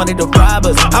jealous, they wanted to rob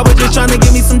us. I was just trying to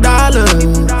give me some dollars,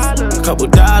 couple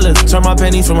dollars. Turn my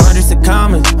pennies from hundreds to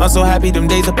commas. I'm so happy them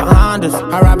days are behind us.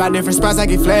 I ride by different spots, I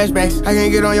get flashbacks. I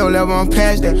can't get on your level, I'm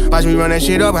past that. Watch me run that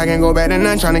shit up, I can't go back to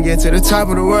none. Trying to get to the top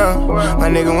of the world. My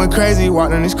nigga went crazy,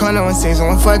 walked in this corner and seen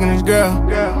someone fucking this girl.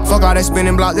 Fuck all that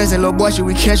spinning block, that's that little boy shit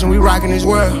we catchin', we rockin' this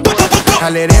world. I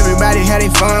let everybody have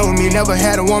their fun with me. Never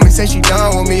had a woman say she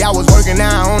done with me. I was working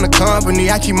out on the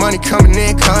company. I keep money coming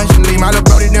in constantly. My little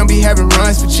brody done be having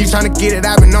runs for cheap. Trying to get it,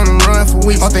 I've been on the run for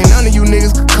weeks. Don't think none of you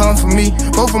niggas could come for me.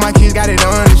 Both of my kids got it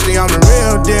honestly. I'm the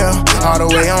real deal. All the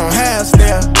way on half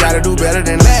step. Gotta do better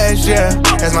than last year.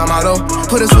 That's my motto.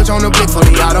 Put a switch on the blick for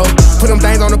the auto. Put them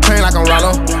things on the plane like I'm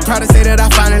Rollo. Proud to say that I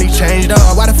finally changed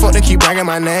up. Why the fuck they keep bragging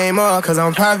my name up? Cause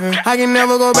I'm poppin'. I can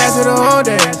never go back to the old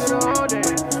days.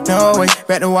 No way,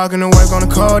 back to walking to work on a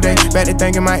cold day. Back to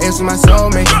thinking my ex was my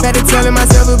soulmate. Back to telling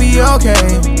myself we'll be okay.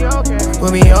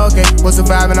 We'll be okay. Was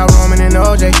surviving out Roman and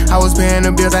OJ. I was paying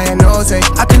the bills, I had no say.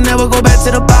 I can never go back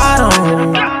to the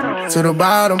bottom. To the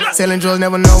bottom, selling drugs,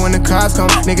 never know when the cops come.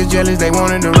 Niggas jealous, they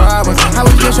wanted to rob us. I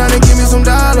was just trying to give me some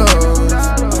dollars,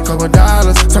 couple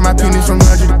dollars. Turn my pennies from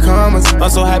 100 to commas. I'm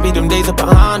so happy them days are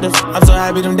behind us. I'm so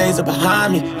happy them days are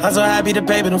behind me. I'm so happy the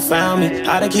paper done found me.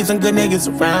 I done keep some good niggas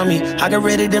around me. I got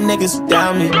rid of them niggas who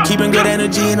down me. Keeping good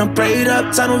energy and I'm prayed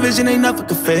up. Tunnel vision ain't nothing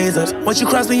can phase us. Once you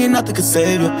cross me, ain't nothing can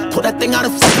save you. Pull that thing out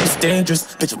of fucking, it's dangerous.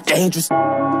 Bitch, I'm dangerous.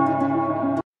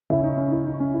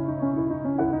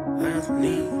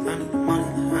 I need the money,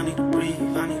 I need to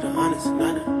breathe, I need the honest,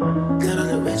 I need to tell a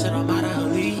little bitch that I'm out of her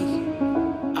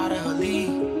league, out of her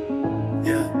league.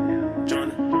 Yeah,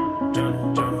 Joyner.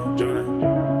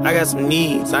 I got some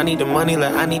needs, I need the money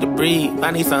like I need to breathe.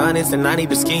 I need some honest and I need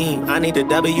to scheme. I need the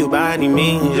W by any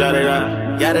means, yeah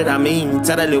that I mean.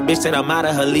 Tell that little bitch that I'm out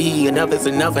of her league. Enough is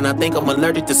enough and I think I'm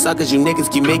allergic to suckers. You niggas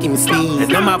keep making me sneeze.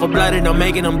 And them out for blood and I'm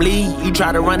making them bleed. You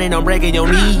try to run and I'm breaking your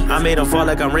knee. I made them fall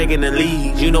like I'm raking the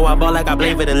leads. You know I ball like I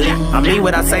play for the league. I mean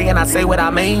what I say and I say what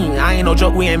I mean. I ain't no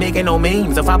joke, we ain't making no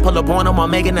memes. If I pull up on them, I'm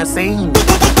making that scene.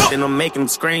 then I'm making them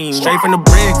scream. Straight from the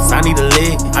bricks, I need a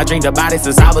lick. I drink the body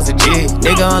since I was a jit.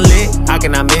 Nigga unlit, how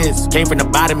can I miss? Came from the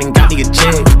bottom and got me a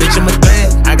check. Bitch, I'm a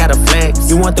threat, I got a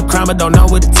flex. You want the crime, but don't know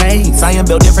what it takes. I am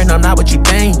built different, I'm not what you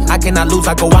think. I cannot lose,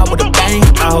 I go out with a bang.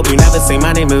 I hope you never say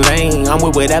my name in vain. I'm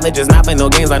with whatever, just not for no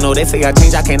games. I know they say I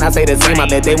change, I cannot say the same. I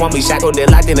bet they want me shackled, they're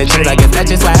locked in the chains. I guess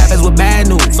that's just what happens with bad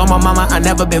news. On my mama, I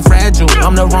never been fragile.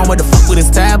 I'm the wrong with the fuck with this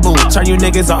taboo. Turn you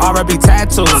niggas to R.I.P.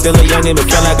 tattoos. Still a youngin' but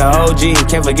feel like a OG.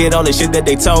 Can't forget all the shit that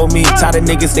they told me. Tired of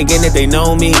niggas thinking that they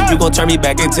know me. You gon' turn me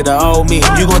back into the old me.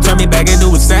 You gon' turn me back into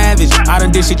a savage. I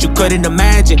done did shit you couldn't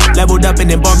imagine. Leveled up and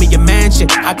then bought me a mansion.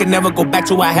 I can never go back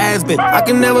to what has been. I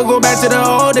can never go back to the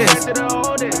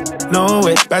oldest. No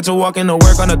way. Back to walking to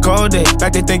work on a cold day.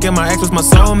 Back to thinking my ex was my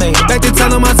soulmate. Back to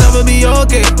telling myself it'll be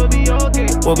okay.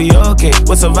 We'll be okay.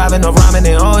 We're surviving off Ramen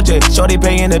and OJ. Shorty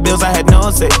paying the bills, I had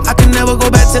no say. I can never go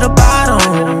back to the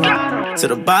bottom. To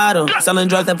the bottom, selling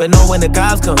drugs, never know when the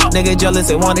cops come. Nigga jealous,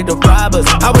 they wanted to rob us.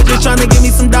 I was just trying to give me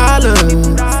some dollars,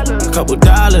 a couple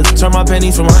dollars. Turn my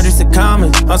pennies from hundreds to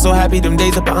commons. I'm so happy them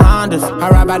days are behind us. I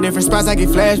ride by different spots, I get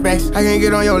flashbacks. I can't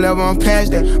get on your level, I'm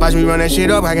past that. Watch me run that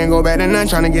shit up, I can't go back to none.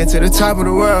 Trying to get to the top of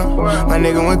the world. My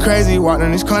nigga went crazy, walked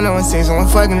in this corner and seen someone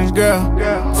fucking this girl.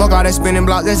 Fuck all that spinning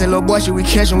block, that's that little boy shit we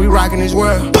catchin', we rockin' this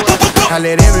world. I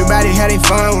let everybody have their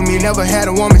fun with me. Never had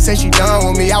a woman say she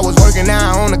done with me. I was working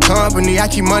now on the company.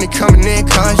 I keep money coming in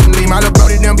constantly. My little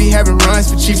brody done be having runs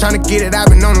for cheap. Trying to get it,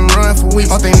 I've been on the run for weeks.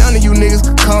 Don't think none of you niggas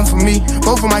could come for me.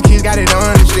 Both of my kids got it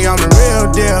honestly. I'm the real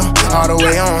deal. All the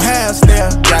way on half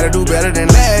step. Gotta do better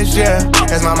than last year.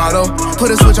 That's my motto.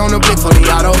 Put a switch on the blick for the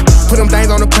auto. Put them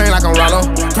things on the plane like I'm Rollo.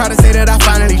 Proud to say that I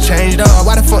finally changed up.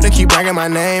 Why the fuck they keep bringing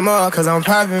my name up? Cause I'm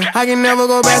poppin'. I can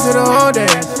never go back to the old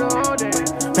days.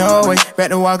 No way, back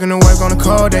to walking to work on a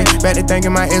cold day. Back to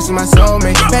thinking my ex was my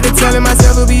soulmate. Back to telling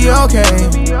myself it'll be okay.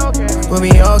 We'll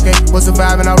be okay. Was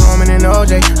surviving off Ramen and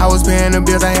OJ. I was paying the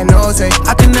bills, I had no say.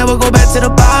 I can never go back to the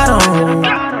bottom.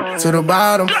 To the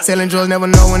bottom, selling drugs, never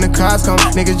know when the cops come.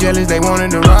 Niggas jealous, they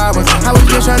wanted to rob us. I was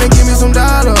just trying to give me some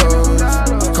dollars,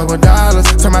 couple dollars.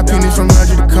 Turn my pennies from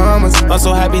 100 to commas. I'm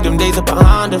so happy them days are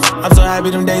behind us. I'm so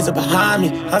happy them days are behind me.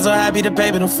 I'm so happy the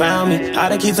baby done found me. I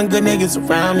done keep some good niggas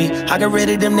around me. I get rid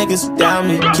of them niggas who down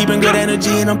me. Keeping good energy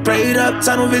and I'm prayed up.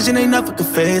 Tunnel vision ain't nothing could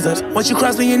phase us. Once you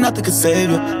cross me, ain't nothing could save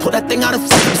you. Pull that thing out of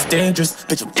sight, it's dangerous.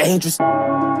 Bitch, I'm dangerous.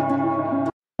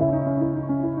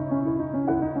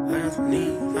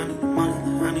 I need the money,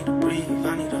 I need to breathe,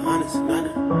 I need the honest,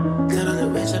 tell a little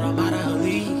bitch that I'm out of her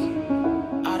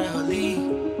league, out of her league.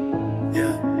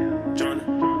 Yeah, Joyner.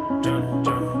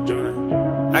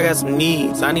 I got some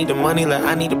needs, I need the money like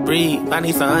I need to breathe. I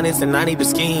need some honest and I need to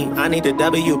scheme. I need the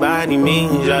W by any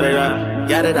means, yeah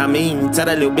that I mean. Tell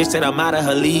that little bitch that I'm out of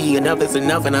her league. Enough is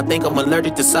enough and I think I'm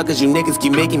allergic to suckers. You niggas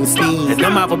keep making me sneeze. And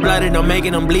them out for blood and I'm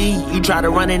making them bleed. You try to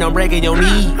run and I'm breaking your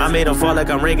knee. I made them fall like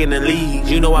I'm ranking the leagues.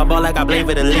 You know I ball like I play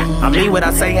for the league. I mean what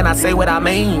I say and I say what I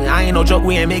mean. I ain't no joke,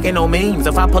 we ain't making no memes.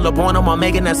 If I pull up on them, I'm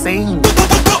making that scene.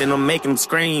 Then I'm making them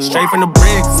scream. Straight from the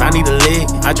bricks, I need a lick.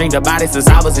 I drink the body since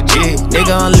I was a jit.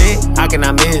 Nigga unlit, how can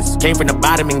I miss? Came from the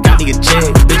bottom and got me a check.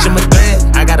 Bitch, I'm a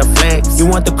threat, I got a flex. You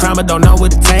want the crime, but don't know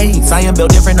what it takes. I am built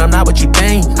different, I'm not what you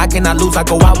think. I cannot lose, I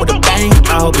go out with a bang.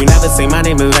 I hope you never say my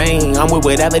name in vain. I'm with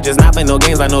whatever, just not for no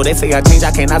games. I know they say I change,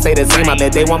 I cannot say the same. I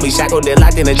bet they want me shackled, they're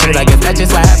locked in the chains. I guess that's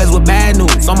just what happens with bad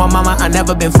news. On my mama, I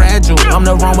never been fragile. I'm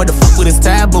the wrong with the fuck with this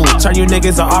taboo. Turn you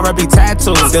niggas to R.I.P.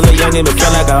 tattoos. Still a youngin' but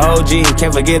feel like a OG. Can't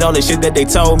forget all the shit that they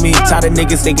told me. Tired of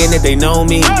niggas thinking that they know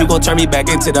me. You gon' turn me back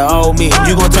into the old me.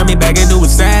 You gon' turn me back into a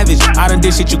savage. I done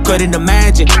did shit you couldn't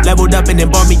imagine. Leveled up and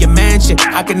then bought me a mansion.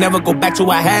 I can never go back to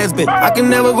what has been. I can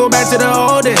never go back to the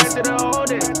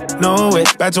oldest. No way.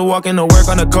 Back to walking to work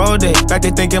on a cold day. Back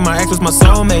to thinking my ex was my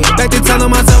soulmate. Back to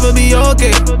telling myself it'll be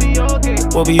okay.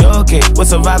 We'll be okay. We're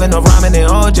surviving off Ramen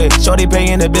and OJ. Shorty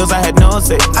paying the bills, I had no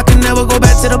say. I can never go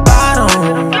back to the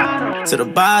bottom. To the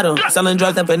bottom, selling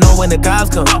drugs, never know when the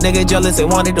cops come. Nigga jealous, they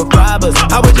wanted to rob us.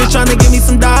 I was just trying to give me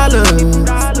some dollars,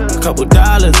 a couple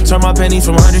dollars. Turn my pennies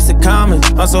from hundreds to commons.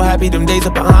 I'm so happy them days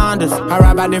are behind us. I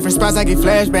ride by different spots, I get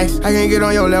flashbacks. I can't get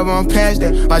on your level, I'm past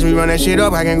that. Watch me run that shit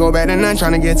up, I can't go back to none.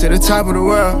 Trying to get to the top of the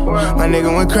world. My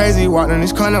nigga went crazy, walked in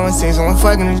this corner and seen someone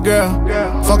fucking this girl.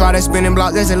 Fuck all that spinning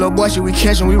block, that's that little boy shit we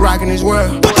catchin', we rockin' this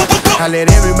world. I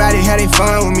let everybody have their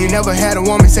fun with me. Never had a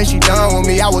woman say she done with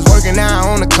me. I was working out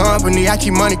on the company. I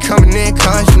keep money coming in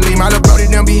constantly. My little brody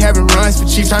done be having runs for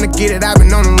cheap. Tryna get it, I've been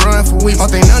on the run for weeks.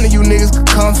 Don't think none of you niggas could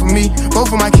come for me.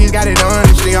 Both of my kids got it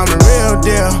honestly. I'm the real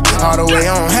deal, all the way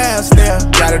on half step.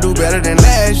 Gotta do better than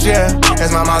last year,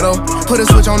 that's my motto. Put a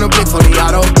switch on the blick for the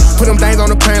auto. Put them things on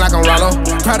the plane like I'm Rollo.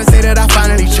 Proud to say that I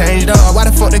finally changed up. Why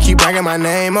the fuck they keep bringing my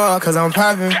name up? Cause I'm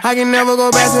poppin'. I can never go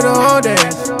back to the old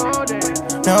days.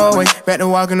 No way, back to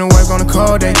walking to work on a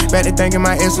cold day. Back to thinking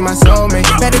my ex was my soulmate.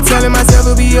 Back to telling myself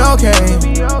it'll be okay.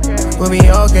 We'll be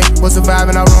okay. Was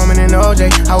surviving out Roman and OJ.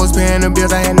 I was paying the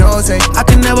bills, I had no say. I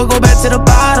can never go back to the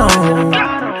bottom.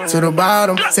 To the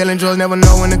bottom, selling drugs, never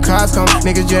know when the cops come.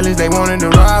 Niggas jealous, they wanted to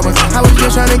rob us. I was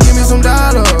just trying to give me some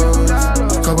dollars,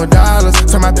 couple dollars,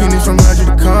 turn my pennies from 100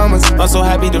 to commas. I'm so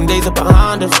happy them days are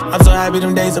behind us. I'm so happy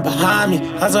them days are behind me.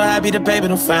 I'm so happy the paper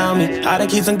done found me. I done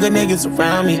keep some good niggas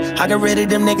around me. I got rid of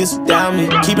them niggas who doubt me.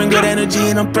 Keeping good energy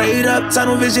and I'm prayed up.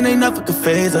 Tunnel vision ain't nothing could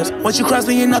phase us. Once you cross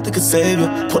me, ain't nothing could save you.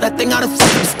 Pull that thing out of fuck,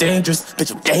 it's dangerous.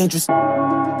 Bitch, I'm dangerous.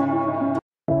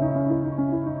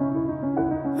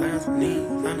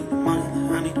 I need the money,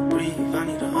 I need to breathe, I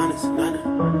need the honest,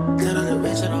 nothing. Get a little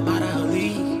bitch and I'm out of her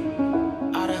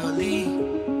league, out of her league.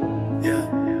 Yeah,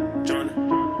 Joyner.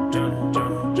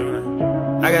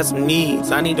 I got some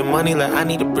needs, I need the money like I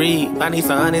need to breathe. I need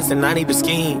some honest and I need to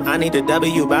scheme. I need the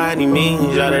W by any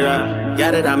means, yeah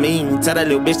that I mean. Tell that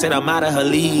little bitch that I'm out of her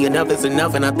league. Enough is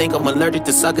enough and I think I'm allergic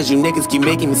to suckers. You niggas keep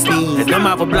making me sneeze. And them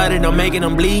out for blood and I'm making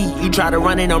them bleed. You try to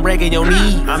run and I'm breaking your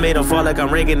knee. I made them fall like I'm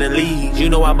ranking the leads. You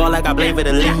know I ball like I play for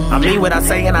the league. I mean what I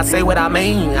say and I say what I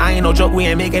mean. I ain't no joke, we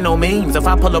ain't making no memes. If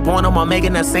I pull up on them, I'm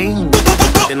making that scene.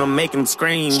 Then I'm making them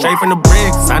scream. Straight from the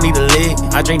bricks, I need a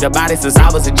lick. I drink the body since I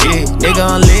was a jit.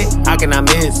 Nigga unlit, how can I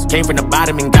miss? Came from the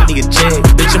bottom and got me a check.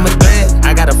 Bitch, I'm a threat,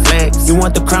 I got a flex. You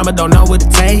want the crime but don't know what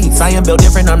it takes. I am built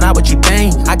different, I'm not what you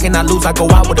think. I cannot lose, I go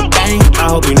out with a bang. I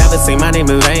hope you never say my name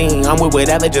in vain. I'm with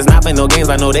whatever, just not for no games.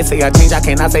 I know they say I change, I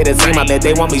cannot say the same. I bet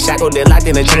they want me shackled, they're locked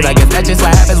in the chains. I guess that's just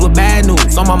what happens with bad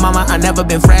news. On my mama, I never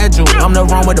been fragile. I'm the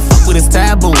wrong with the fuck with this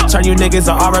taboo. Turn you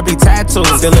niggas to R.I.P. tattoos.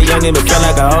 Still a young nigga, feel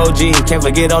like a OG. Can't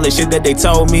forget all the shit that they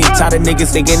told me. Tired of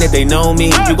niggas thinking that they know me.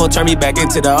 You gon' turn me back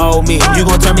into the old me. You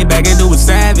gon' turn me back into a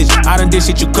savage. I done did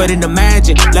shit you couldn't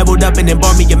imagine. Leveled up and then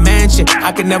bought me a mansion.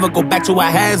 I can never go back to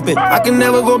what has been. I can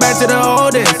never go back to the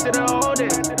oldest.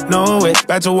 No way.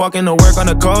 Back to walking to work on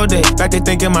a cold day. Back to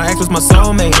thinking my ex was my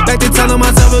soulmate. Back to telling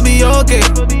myself it'll be okay.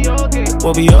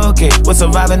 We'll be okay. We're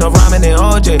surviving on Ramen and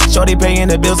OJ. Shorty paying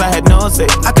the bills, I had no say.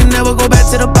 I can never go back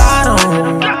to the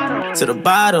bottom. To the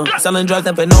bottom, selling drugs,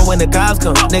 never know when the cops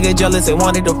come. Nigga jealous, they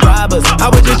wanted to rob us. I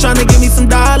was just trying to give me some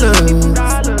dollars,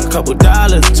 a couple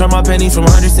dollars. Turn my pennies from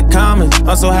hundreds to commas.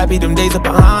 I'm so happy them days are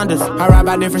behind us. I ride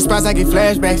by different spots, I get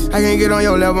flashbacks. I can't get on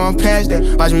your level, I'm past that.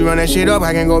 Watch me run that shit up,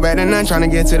 I can't go back to none. Trying to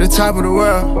get to the top of the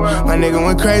world. My nigga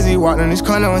went crazy, walked in this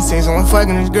corner and seen someone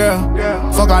fucking this girl.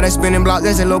 Fuck all that spinning block,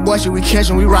 that's that little boy shit we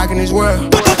catchin', we rockin' this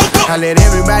world. I let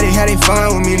everybody have their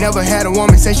fun with me. Never had a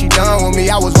woman say she done with me.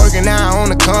 I was working out on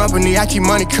the company. I keep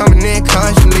money coming in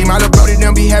constantly. My little brody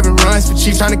done be having runs for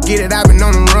cheap. Tryna get it, I've been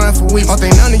on the run for weeks. Don't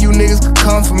think none of you niggas could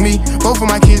come for me. Both of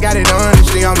my kids got it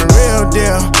honestly. I'm the real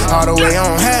deal, all the way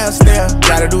on half step.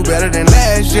 Gotta do better than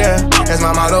last year, that's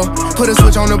my motto. Put a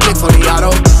switch on the blick for the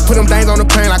auto. Put them things on the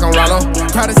plane like I'm Rollo.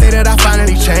 Proud to say that I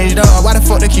finally changed up. Why the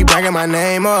fuck they keep bringing my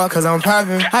name up? Cause I'm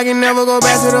poppin'. I can never go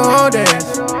back to the old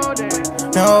days.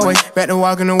 No way, back to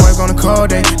walking to work on a cold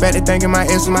day. Back to thinking my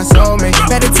ex was my soulmate.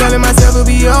 Back to telling myself it'll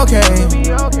be okay.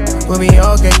 We'll be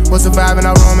okay. Was surviving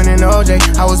out Roman and OJ.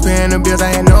 I was paying the bills, I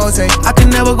had no say. I can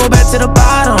never go back to the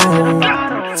bottom.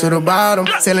 To the bottom,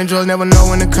 selling drugs, never know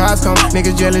when the cops come.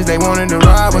 Niggas jealous, they wanted to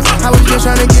rob us. I was just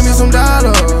trying to give me some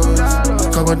dollars,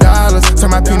 couple dollars,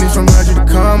 turn my pennies from 100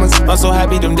 to commas. I'm so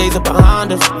happy them days are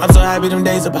behind us. I'm so happy them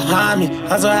days are behind me.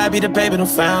 I'm so happy the paper done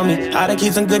found me. I done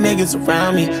keep some good niggas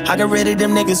around me. I got rid of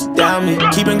them niggas who doubt me.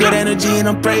 Keeping good energy and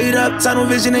I'm prayed up. Tunnel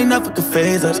vision ain't nothing could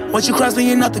phase us. Once you cross me,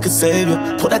 ain't nothing could save you.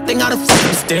 Pull that thing out of fuck,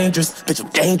 it's dangerous. Bitch, I'm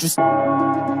dangerous.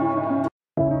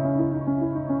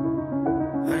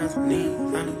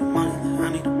 I need the money, I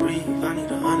need to breathe, I need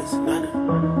the honest,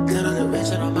 nothing. Get a little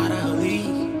bitch and I'm out of her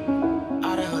league,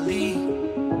 out of her league.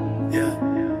 Yeah,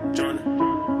 Joyner.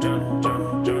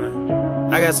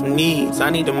 I got some needs, I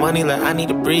need the money like I need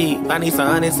to breathe. I need some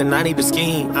honest and I need to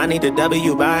scheme. I need the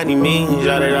W by any means,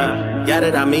 yeah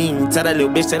that I mean. Tell that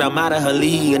little bitch that I'm out of her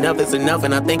league. Enough is enough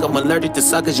and I think I'm allergic to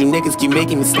suckers. You niggas keep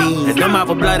making me sneeze. And them out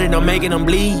for blood and I'm making them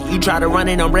bleed. You try to run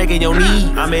and I'm breaking your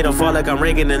knee. I made them fall like I'm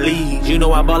ranking the leads. You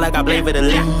know I ball like I play for the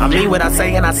league. I mean what I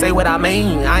say and I say what I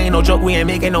mean. I ain't no joke, we ain't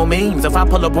making no memes. If I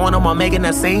pull up on them, I'm making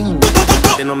that scene.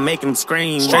 then I'm making them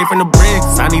scream. Straight from the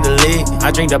bricks, I need a lick. I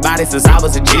drink the body since I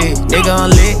was a kid. Nigga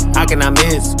unlit, how can I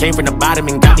miss? Came from the bottom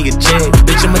and got me a check.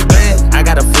 Bitch, I'm a threat, I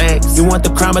got a flex. You want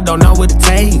the crime but don't know what it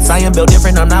takes. I am built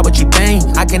different, I'm not what you think.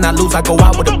 I cannot lose, I go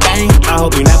out with a bang. I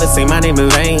hope you never say my name in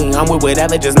vain. I'm with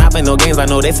whatever, just not for no games. I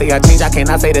know they say I change, I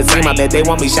cannot say the same. I bet they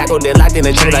want me shackled, they're locked in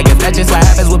the chains. I guess that's just what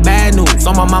happens with bad news.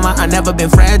 On my mama, I never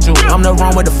been fragile. I'm the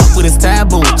wrong with the fuck with this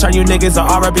taboo. Turn you niggas to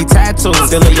R.I.P. tattoos.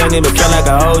 Still a young nigga, feel like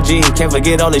a OG. Can't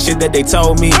forget all the shit that they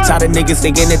told me. Tired of niggas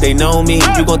thinking that they know me.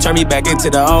 You gon' turn me back into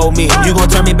the old me. You gon'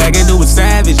 turn me back into a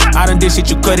savage. I done did shit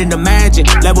you couldn't imagine.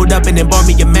 Leveled up and then bought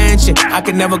me a mansion. I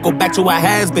can never go back to what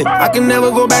has been. I can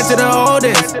never go back to the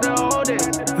oldest.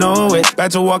 No way.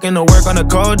 Back to walking to work on a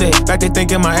cold day. Back to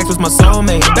thinking my ex was my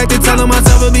soulmate. Back to telling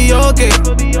myself it'll be okay.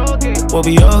 We'll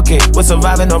be okay. We're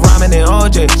surviving the Ramen and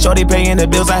OJ. Shorty paying the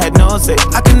bills, I had no say.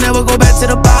 I can never go back to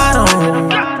the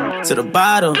bottom. To the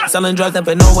bottom, selling drugs,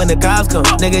 never know when the cops come.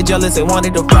 Nigga jealous, they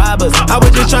wanted to rob us. I was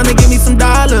just trying to give me some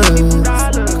dollars,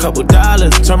 a couple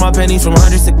dollars. Turn my pennies from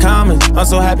hundreds to commas. I'm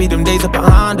so happy them days are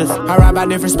behind us. I ride by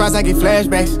different spots, I get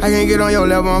flashbacks. I can't get on your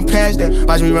level, I'm past that.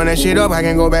 Watch me run that shit up, I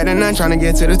can't go back to none. Trying to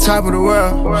get to the top of the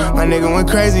world. My nigga went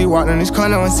crazy, walked in this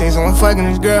corner and seen someone fucking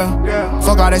this girl.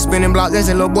 Fuck all that spinning block, that's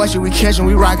that little boy shit we catchin',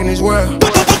 we rockin' this world.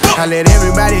 I let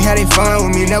everybody have their fun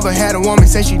with me. Never had a woman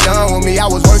say she done with me. I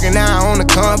was working out on the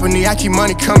company. I keep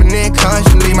money coming in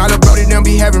constantly. My little brody done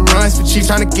be having runs for cheap.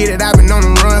 Trying to get it, I've been on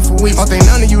the run for weeks. Don't think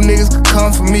none of you niggas could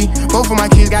come for me. Both of my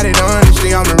kids got it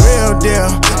honestly. I'm the real deal,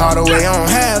 all the way on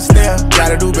half step.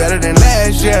 Gotta do better than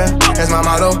last year, that's my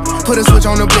motto. Put a switch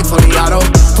on the blick for the auto.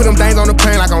 Put them things on the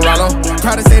plane like I'm Rollo.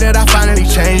 Proud to say that I finally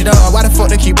changed up. Why the fuck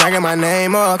they keep bringing my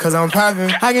name up? Cause I'm poppin'.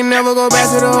 I can never go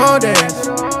back to the old days.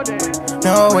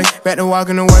 No way, back to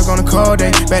walking to work on a cold day.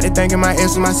 Back to thinking my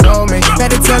ex was my soulmate. Back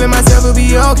to telling myself it'll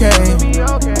be okay.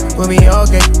 We'll be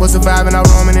okay. Was surviving out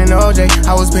Ramen and OJ.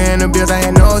 I was paying the bills, I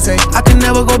had no say. I can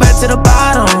never go back to the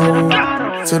bottom.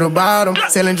 To the bottom,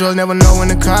 selling drugs, never know when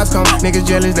the cops come. Niggas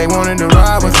jealous, they wanted to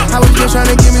rob us. I was just trying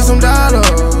to give me some dollars,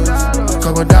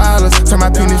 couple dollars. Turn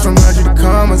my pennies from 100 to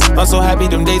commas. I'm so happy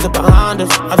them days are behind us.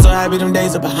 I'm so happy them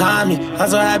days are behind me. I'm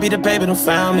so happy the paper done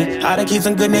found me. I done keep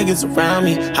some good niggas around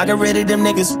me. I got rid of them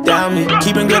niggas who doubt me.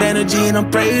 Keeping good energy and I'm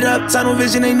prayed up. Tunnel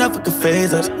vision ain't nothing could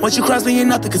phase us. Once you cross me, ain't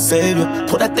nothing could save you.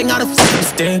 Pull that thing out of fucking,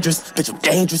 it's dangerous. Bitch, I'm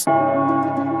dangerous.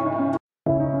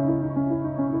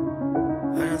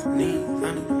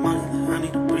 I need the money, I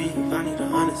need to breathe, I need the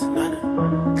honest,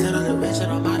 Tell a little bitch that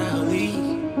I'm out of her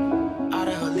league, out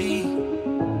of her league.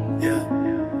 Yeah,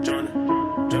 Joyner.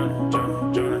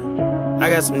 I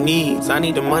got some needs, I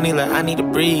need the money like I need to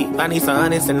breathe. I need some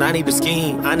honest and I need to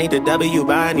scheme. I need the W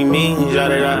by any means, yeah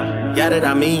that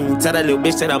I mean. Tell that little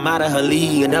bitch that I'm out of her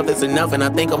league. Enough is enough and I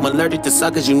think I'm allergic to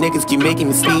suckers. You niggas keep making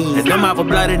me sneeze. And them out for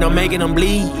blood and I'm making them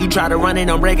bleed. You try to run it,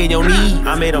 I'm breaking your knee.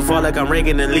 I made them fall like I'm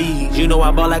ranking the league. You know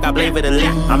I ball like I play for the league.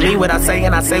 I mean what I say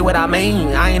and I say what I mean.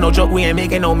 I ain't no joke, we ain't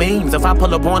making no memes. If I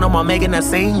pull up on them, I'm making that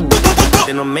scene.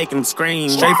 Then I'm making them scream.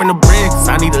 Straight from the bricks,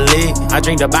 I need a lick. I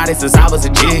drink the body since I was a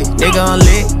kid. Nigga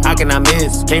unlit, how can I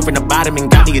miss? Came from the bottom and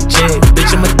got me a check.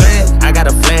 Bitch, I'm a threat, I got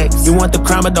a flex. You want the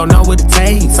crime but don't know what it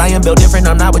takes. I am built different,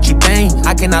 I'm not what you think.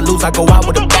 I cannot lose, I go out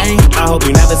with a bang. I hope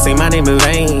you never say my name in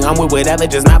vain. I'm with whatever,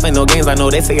 just not for no games. I know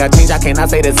they say I change, I cannot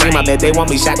say the same. I bet they want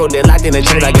me shackled, they're locked in the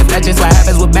chains. I guess that's just what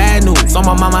happens with bad news. On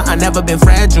my mama, I never been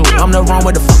fragile. I'm the wrong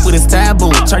with the fuck with this taboo.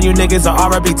 Turn you niggas to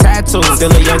R.I.P. tattoos. Still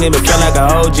a young nigga, feel like a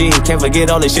OG. Can't forget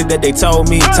all the shit that they told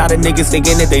me. Tired of niggas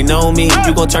thinking that they know me.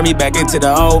 You gon' turn me back into the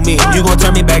old me. You gon'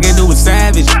 turn me back into a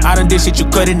savage. I done did shit you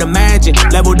couldn't imagine.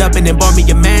 Leveled up and then bought me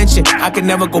a mansion. I can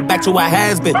never go back to what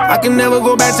has been. I can never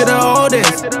go back to the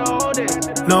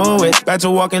oldest. No way. Back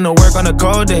to walking to work on a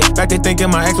cold day. Back to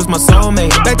thinking my ex was my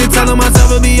soulmate. Back to telling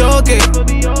myself it'll be okay.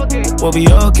 We'll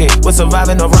be okay. We're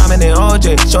surviving the Ramen and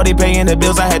OJ. Shorty paying the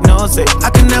bills, I had no say.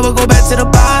 I can never go back to the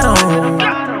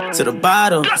bottom. To the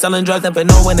bottom, selling drugs, never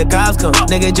know when the cops come.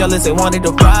 Nigga jealous, they wanted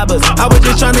to rob us. I was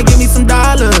just trying to give me some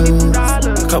dollars,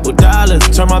 a couple dollars.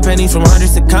 Turn my pennies from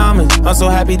hundreds to commas. I'm so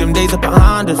happy them days are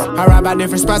behind us. I ride by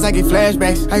different spots, I get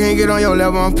flashbacks. I can't get on your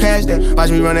level, I'm past that. Watch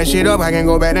me run that shit up, I can't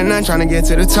go back to none. Trying to get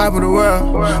to the top of the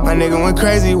world. My nigga went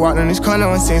crazy, walked in this corner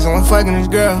and seen someone fucking this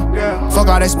girl. Fuck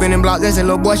all that spinning block, that's that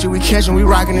little boy shit we catchin', we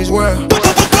rockin' this world.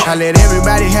 I let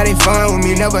everybody have their fun with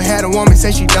me. Never had a woman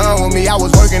say she done with me. I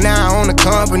was working out on the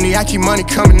company. I keep money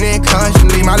coming in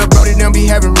constantly. My little brody done be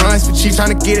having runs for cheap.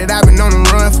 Tryna get it, I've been on the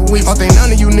run for weeks. Don't think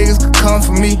none of you niggas could come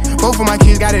for me. Both of my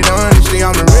kids got it honestly.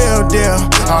 I'm the real deal.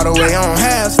 All the way on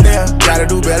half step. Gotta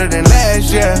do better than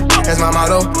last year. That's my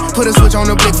motto. Put a switch on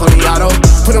the blick for the auto.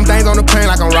 Put them things on the plane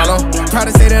like I'm Rollo. Proud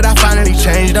to say that I finally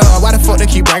changed up. Why the fuck they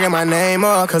keep bringing my name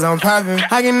up? Cause I'm poppin'.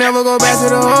 I can never go back to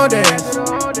the old days.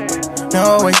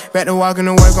 No way, back to walking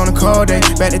to work on a cold day.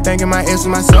 Back to thinking my ex was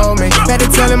my soulmate. Back to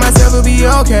telling myself it'll be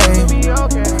okay.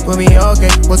 We'll be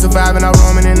okay. Was surviving out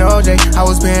Ramen and OJ. I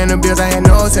was paying the bills, I had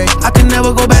no say. I can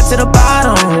never go back to the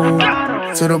bottom.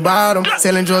 To the bottom,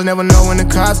 selling drugs, never know when the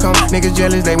cops come. Niggas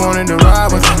jealous, they wanted to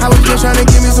rob us. I was just trying to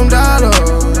give me some dollars.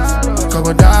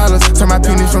 Couple dollars, turn my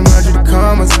pennies from 100 to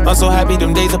commas. I'm so happy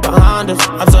them days are behind us.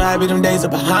 I'm so happy them days are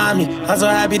behind me. I'm so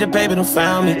happy the paper done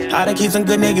found me. I done keep some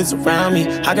good niggas around me.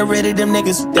 I got rid of them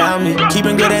niggas who doubt me.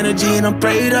 Keeping good energy and I'm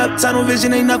prayed up. Tunnel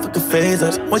vision ain't nothing could phase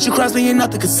us. Once you cross me, ain't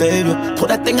nothing could save you. Pull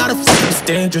that thing out of fucking, it's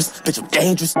dangerous. Bitch, I'm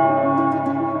dangerous.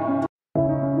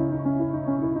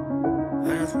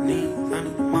 I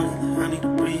need the money, I need to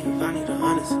breathe, I need the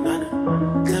honest,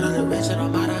 Tell a little bitch that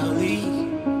I'm out of her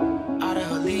league, out of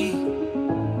her league.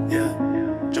 Yeah,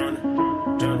 Joyner.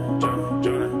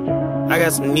 I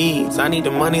got some needs, I need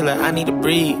the money like I need to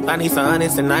breathe. I need some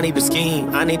honest and I need to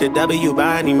scheme. I need the W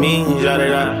by any means, yeah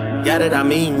that I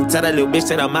mean. Tell that little bitch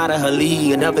that I'm out of her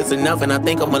league. Enough is enough and I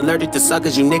think I'm allergic to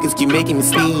suckers. You niggas keep making me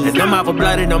sneeze. And them out for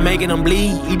blood and I'm making them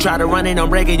bleed. You try to run it, I'm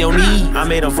breaking your knee. I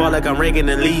made them fall like I'm ranking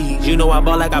the league. You know I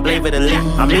ball like I play for the league.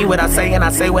 I mean what I say and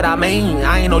I say what I mean.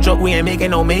 I ain't no joke, we ain't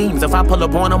making no memes. If I pull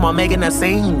up on them, I'm making that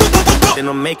scene. Then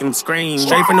I'm making them scream.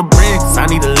 Straight from the bricks, I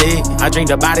need a lick. I drink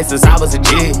the body since I was a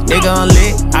jig. Nigga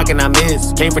unlit, how can I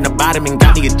miss? Came from the bottom and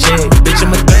got me a check. Bitch,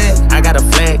 I'm a threat, I got a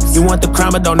flex. You want the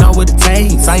crime but don't know what it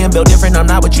takes. I am built different, I'm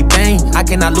not what you think. I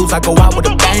cannot lose, I go out with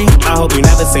a bang. I hope you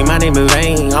never say my name in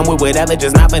vain. I'm with whatever,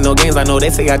 just not play no games. I know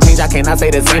they say I change, I cannot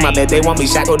say the same. I bet they want me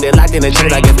shackled, they're locked in a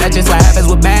chains. I guess that's just what happens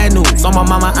with bad news. On my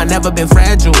mama, I never been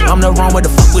fragile. I'm the wrong, what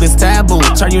the fuck with this taboo?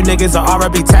 Turn you niggas to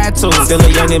R.I.P. tattoos. Still a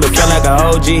young nigga, feel like a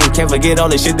OG. Can't forget all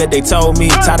the shit that they told me.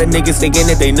 Tired of niggas thinking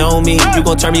that they know me. You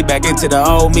gon' turn me back into the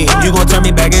old me. You gon' turn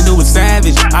me back into a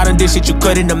savage. I done did shit you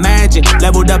couldn't imagine.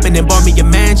 Leveled up and then bought me a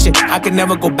mansion. I can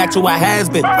never go back to what has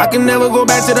been. I can never go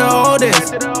back to the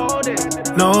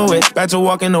oldest. No way. Back to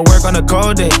walking to work on a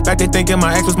cold day. Back to thinking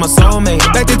my ex was my soulmate.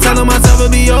 Back to telling myself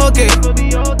it'll be okay.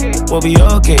 We'll be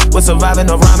okay. We're surviving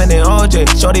no Ramen and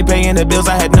OJ. Shorty paying the bills,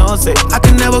 I had no say. I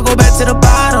can never go back to the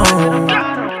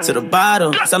bottom. To the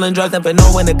bottom, selling drugs, never know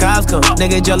when the cops come.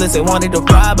 Nigga jealous, they wanted to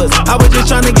rob us. I was just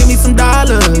trying to give me some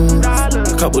dollars,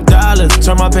 a couple dollars.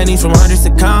 Turn my pennies from hundreds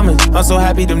to commas. I'm so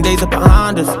happy them days are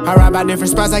behind us. I ride by different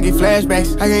spots, I get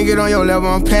flashbacks. I can't get on your level,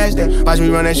 I'm past that. Watch me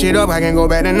run that shit up, I can't go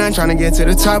back to none. Trying to get to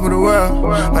the top of the world.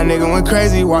 My nigga went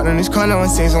crazy, walked in this corner and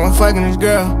seen someone fucking this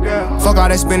girl. Fuck all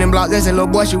that spinning blocks, that's that little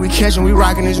boy shit we catchin', we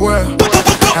rockin' this world.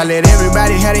 I let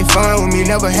everybody have their fun with me.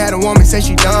 Never had a woman say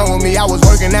she done with me. I was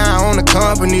working out on the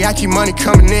company. I keep money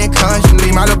coming in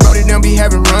constantly. My little brody done be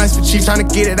having runs for cheap.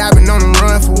 Tryna get it, I've been on the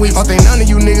run for weeks. Don't think none of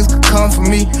you niggas could come for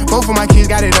me. Both of my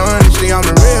kids got it honestly. I'm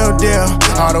the real deal.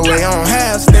 All the way on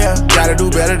half step. Gotta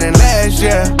do better than last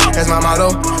year. That's my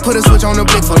motto. Put a switch on the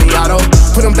blick for the auto.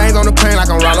 Put them things on the plane like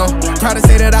I'm Rollo. Proud to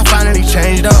say that I finally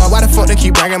changed up. Why the fuck they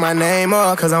keep bringing my name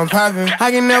up? Cause I'm poppin'.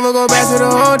 I can never go back to the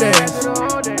old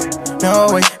days.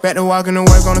 No way, back to walking to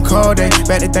work on a cold day.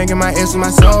 Back to thinking my ex was my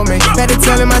soulmate. Back to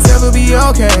telling myself it'll be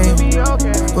okay.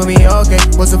 We'll be okay.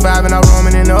 Was surviving out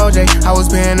Ramen and OJ. I was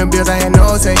paying the bills, I had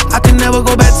no say. I can never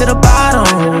go back to the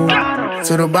bottom.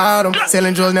 To the bottom,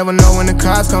 selling drugs, never know when the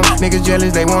cops come. Niggas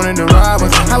jealous, they wanted to rob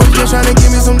us. I was just trying to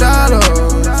give me some dollars,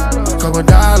 couple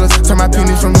dollars. Turn my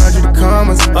pennies from 100 to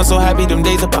commas. I'm so happy them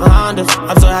days are behind us.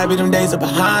 I'm so happy them days are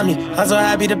behind me. I'm so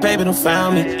happy the paper done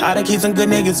found me. I done keep some good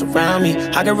niggas around me.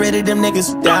 I got rid of them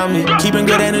niggas who doubt me. Keeping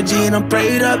good energy and I'm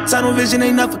prayed up. Tunnel vision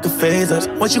ain't nothing could phase us.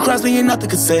 Once you cross me, ain't nothing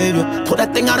could save you. Pull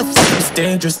that thing out of fucking, it's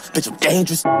dangerous. Bitch, I'm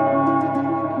dangerous.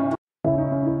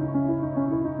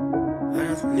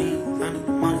 I need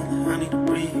the money, I need to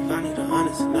breathe, I need the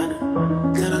honest,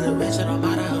 Tell a little bitch that I'm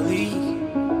out of her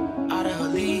league, out of her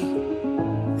league.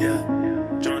 Yeah,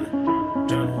 Joyner.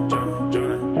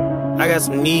 I got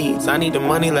some needs, I need the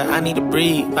money like I need to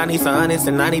breathe. I need some honest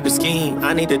and I need to scheme.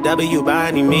 I need the W by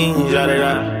any means, yeah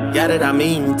that I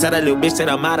mean. Tell that little bitch that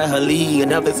I'm out of her league.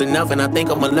 Enough is enough and I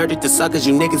think I'm allergic to suckers.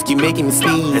 You niggas keep making me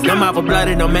sneeze. And them out for blood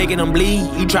and I'm making them bleed.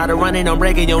 You try to run it, I'm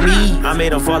breaking your knee. I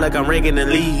made them fall like I'm ranking the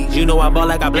league. You know I ball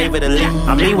like I play for the league.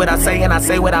 I mean what I say and I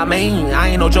say what I mean. I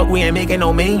ain't no joke, we ain't making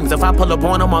no memes. If I pull up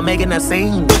on them, I'm making that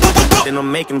scene. then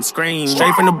I'm making them scream.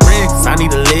 Straight from the bricks, I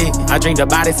need a lick. I dreamed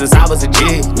about it since I was a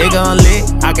kid. Nigga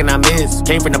unlit, how can I miss?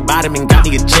 Came from the bottom and got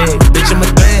me a check. Bitch, I'm a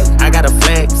threat, I got a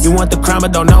flex. You want the crime,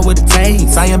 but don't know what it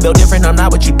takes. I am built different, I'm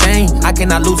not what you think. I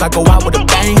cannot lose, I go out with a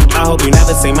bang. I hope you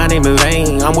never say my name in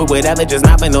vain. I'm with whatever, just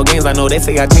not play no games. I know they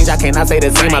say I change, I cannot say the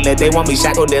same. I bet they want me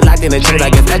shackled, they're locked in a chains. I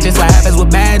guess that's just what happens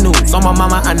with bad news. On my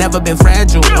mama, I never been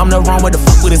fragile. I'm the wrong with the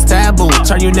fuck with this taboo.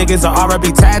 Turn you niggas to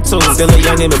R.I.P. tattoos. Still a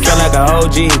young nigga, feel like a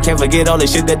OG. Can't forget all the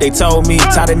shit that they told me.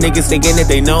 Tired of niggas thinking that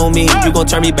they know me. You gon'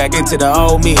 turn me back into the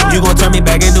old me. You gon' turn me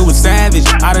back into a savage.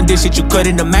 I done did shit you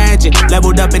couldn't imagine.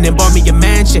 Leveled up and then bought me a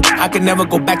mansion. I can never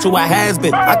go back to what has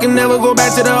been. I can never go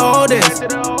back to the old days.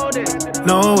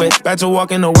 No way. Back to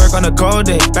walking to work on a cold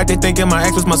day. Back to thinking my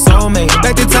ex was my soulmate.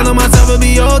 Back to telling myself it'll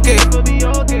be okay.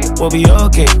 We'll be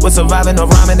okay. We're surviving no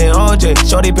Ramen and OJ.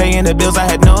 Shorty paying the bills, I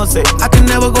had no say. I can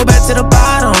never go back to the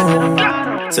bottom.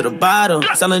 To the bottom,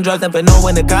 selling drugs, never know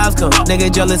when the cops come.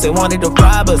 Nigga jealous, they wanted to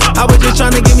rob us. I was just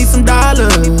trying to give me some dollars,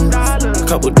 a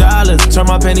couple dollars. Turn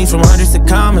my pennies from hundreds to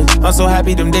common. I'm so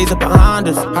happy them days are behind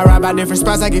us. I ride by different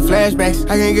spots, I get flashbacks.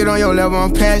 I can't get on your level,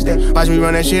 I'm past that. Watch me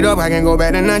run that shit up, I can't go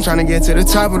back to none. Trying to get to the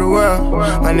top of the world.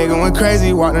 My nigga went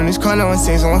crazy, walked in this corner and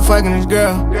seen someone fucking this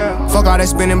girl. Fuck all that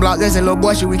spinning block, that's that little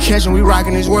boy shit we catchin', we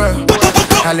rockin' this world.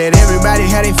 I let everybody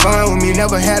have their fun with me.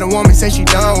 Never had a woman say she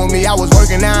done with me. I was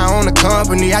working out on the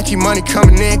company. I keep money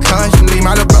coming in constantly.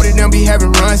 My little brody done be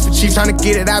having runs for cheap. Trying to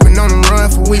get it, I've been on the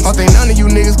run for weeks. Don't think none of you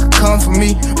niggas could come for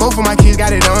me. Both of my kids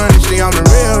got it honestly. I'm the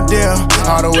real deal,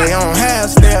 all the way on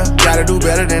half step. Gotta do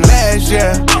better than last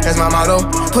year, that's my motto.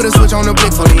 Put a switch on the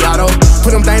blick for the auto.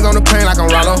 Put them things on the plane like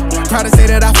I'm Rollo. Proud to say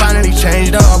that I finally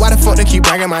changed up. Why the fuck they keep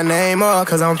bringing my name up?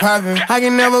 Cause I'm poppin'. I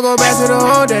can never go back to the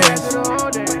old days.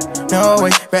 No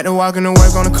way, back to walking to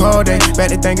work on a cold day.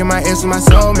 Back to thinking my ex was my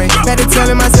soulmate. Back to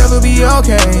telling myself it'll be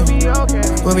okay.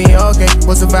 We'll be okay.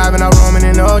 We're surviving our Ramen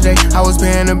and OJ. I was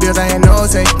paying the bills, I had no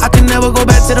say. I can never go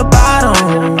back to the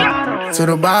bottom. To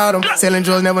the bottom, selling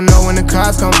drugs, never know when the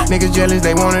cops come. Niggas jealous,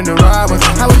 they wanted to rob us.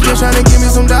 I was just trying to give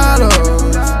me some dollars,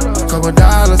 couple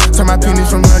dollars. Turn my pennies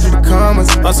from 100 to commas.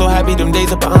 I'm so happy them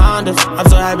days are behind us. I'm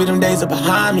so happy them days are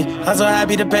behind me. I'm so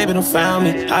happy the paper done found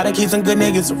me. I done keep some good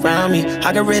niggas around me.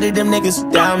 I got rid of them niggas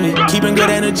who down me. Keeping good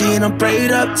energy and I'm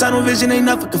prayed up. Tunnel vision ain't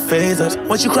nothing could phase us.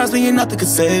 Once you cross me, ain't nothing could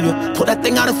save you. Pull that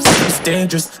thing out of fucking, it's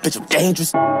dangerous. Bitch, I'm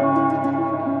dangerous.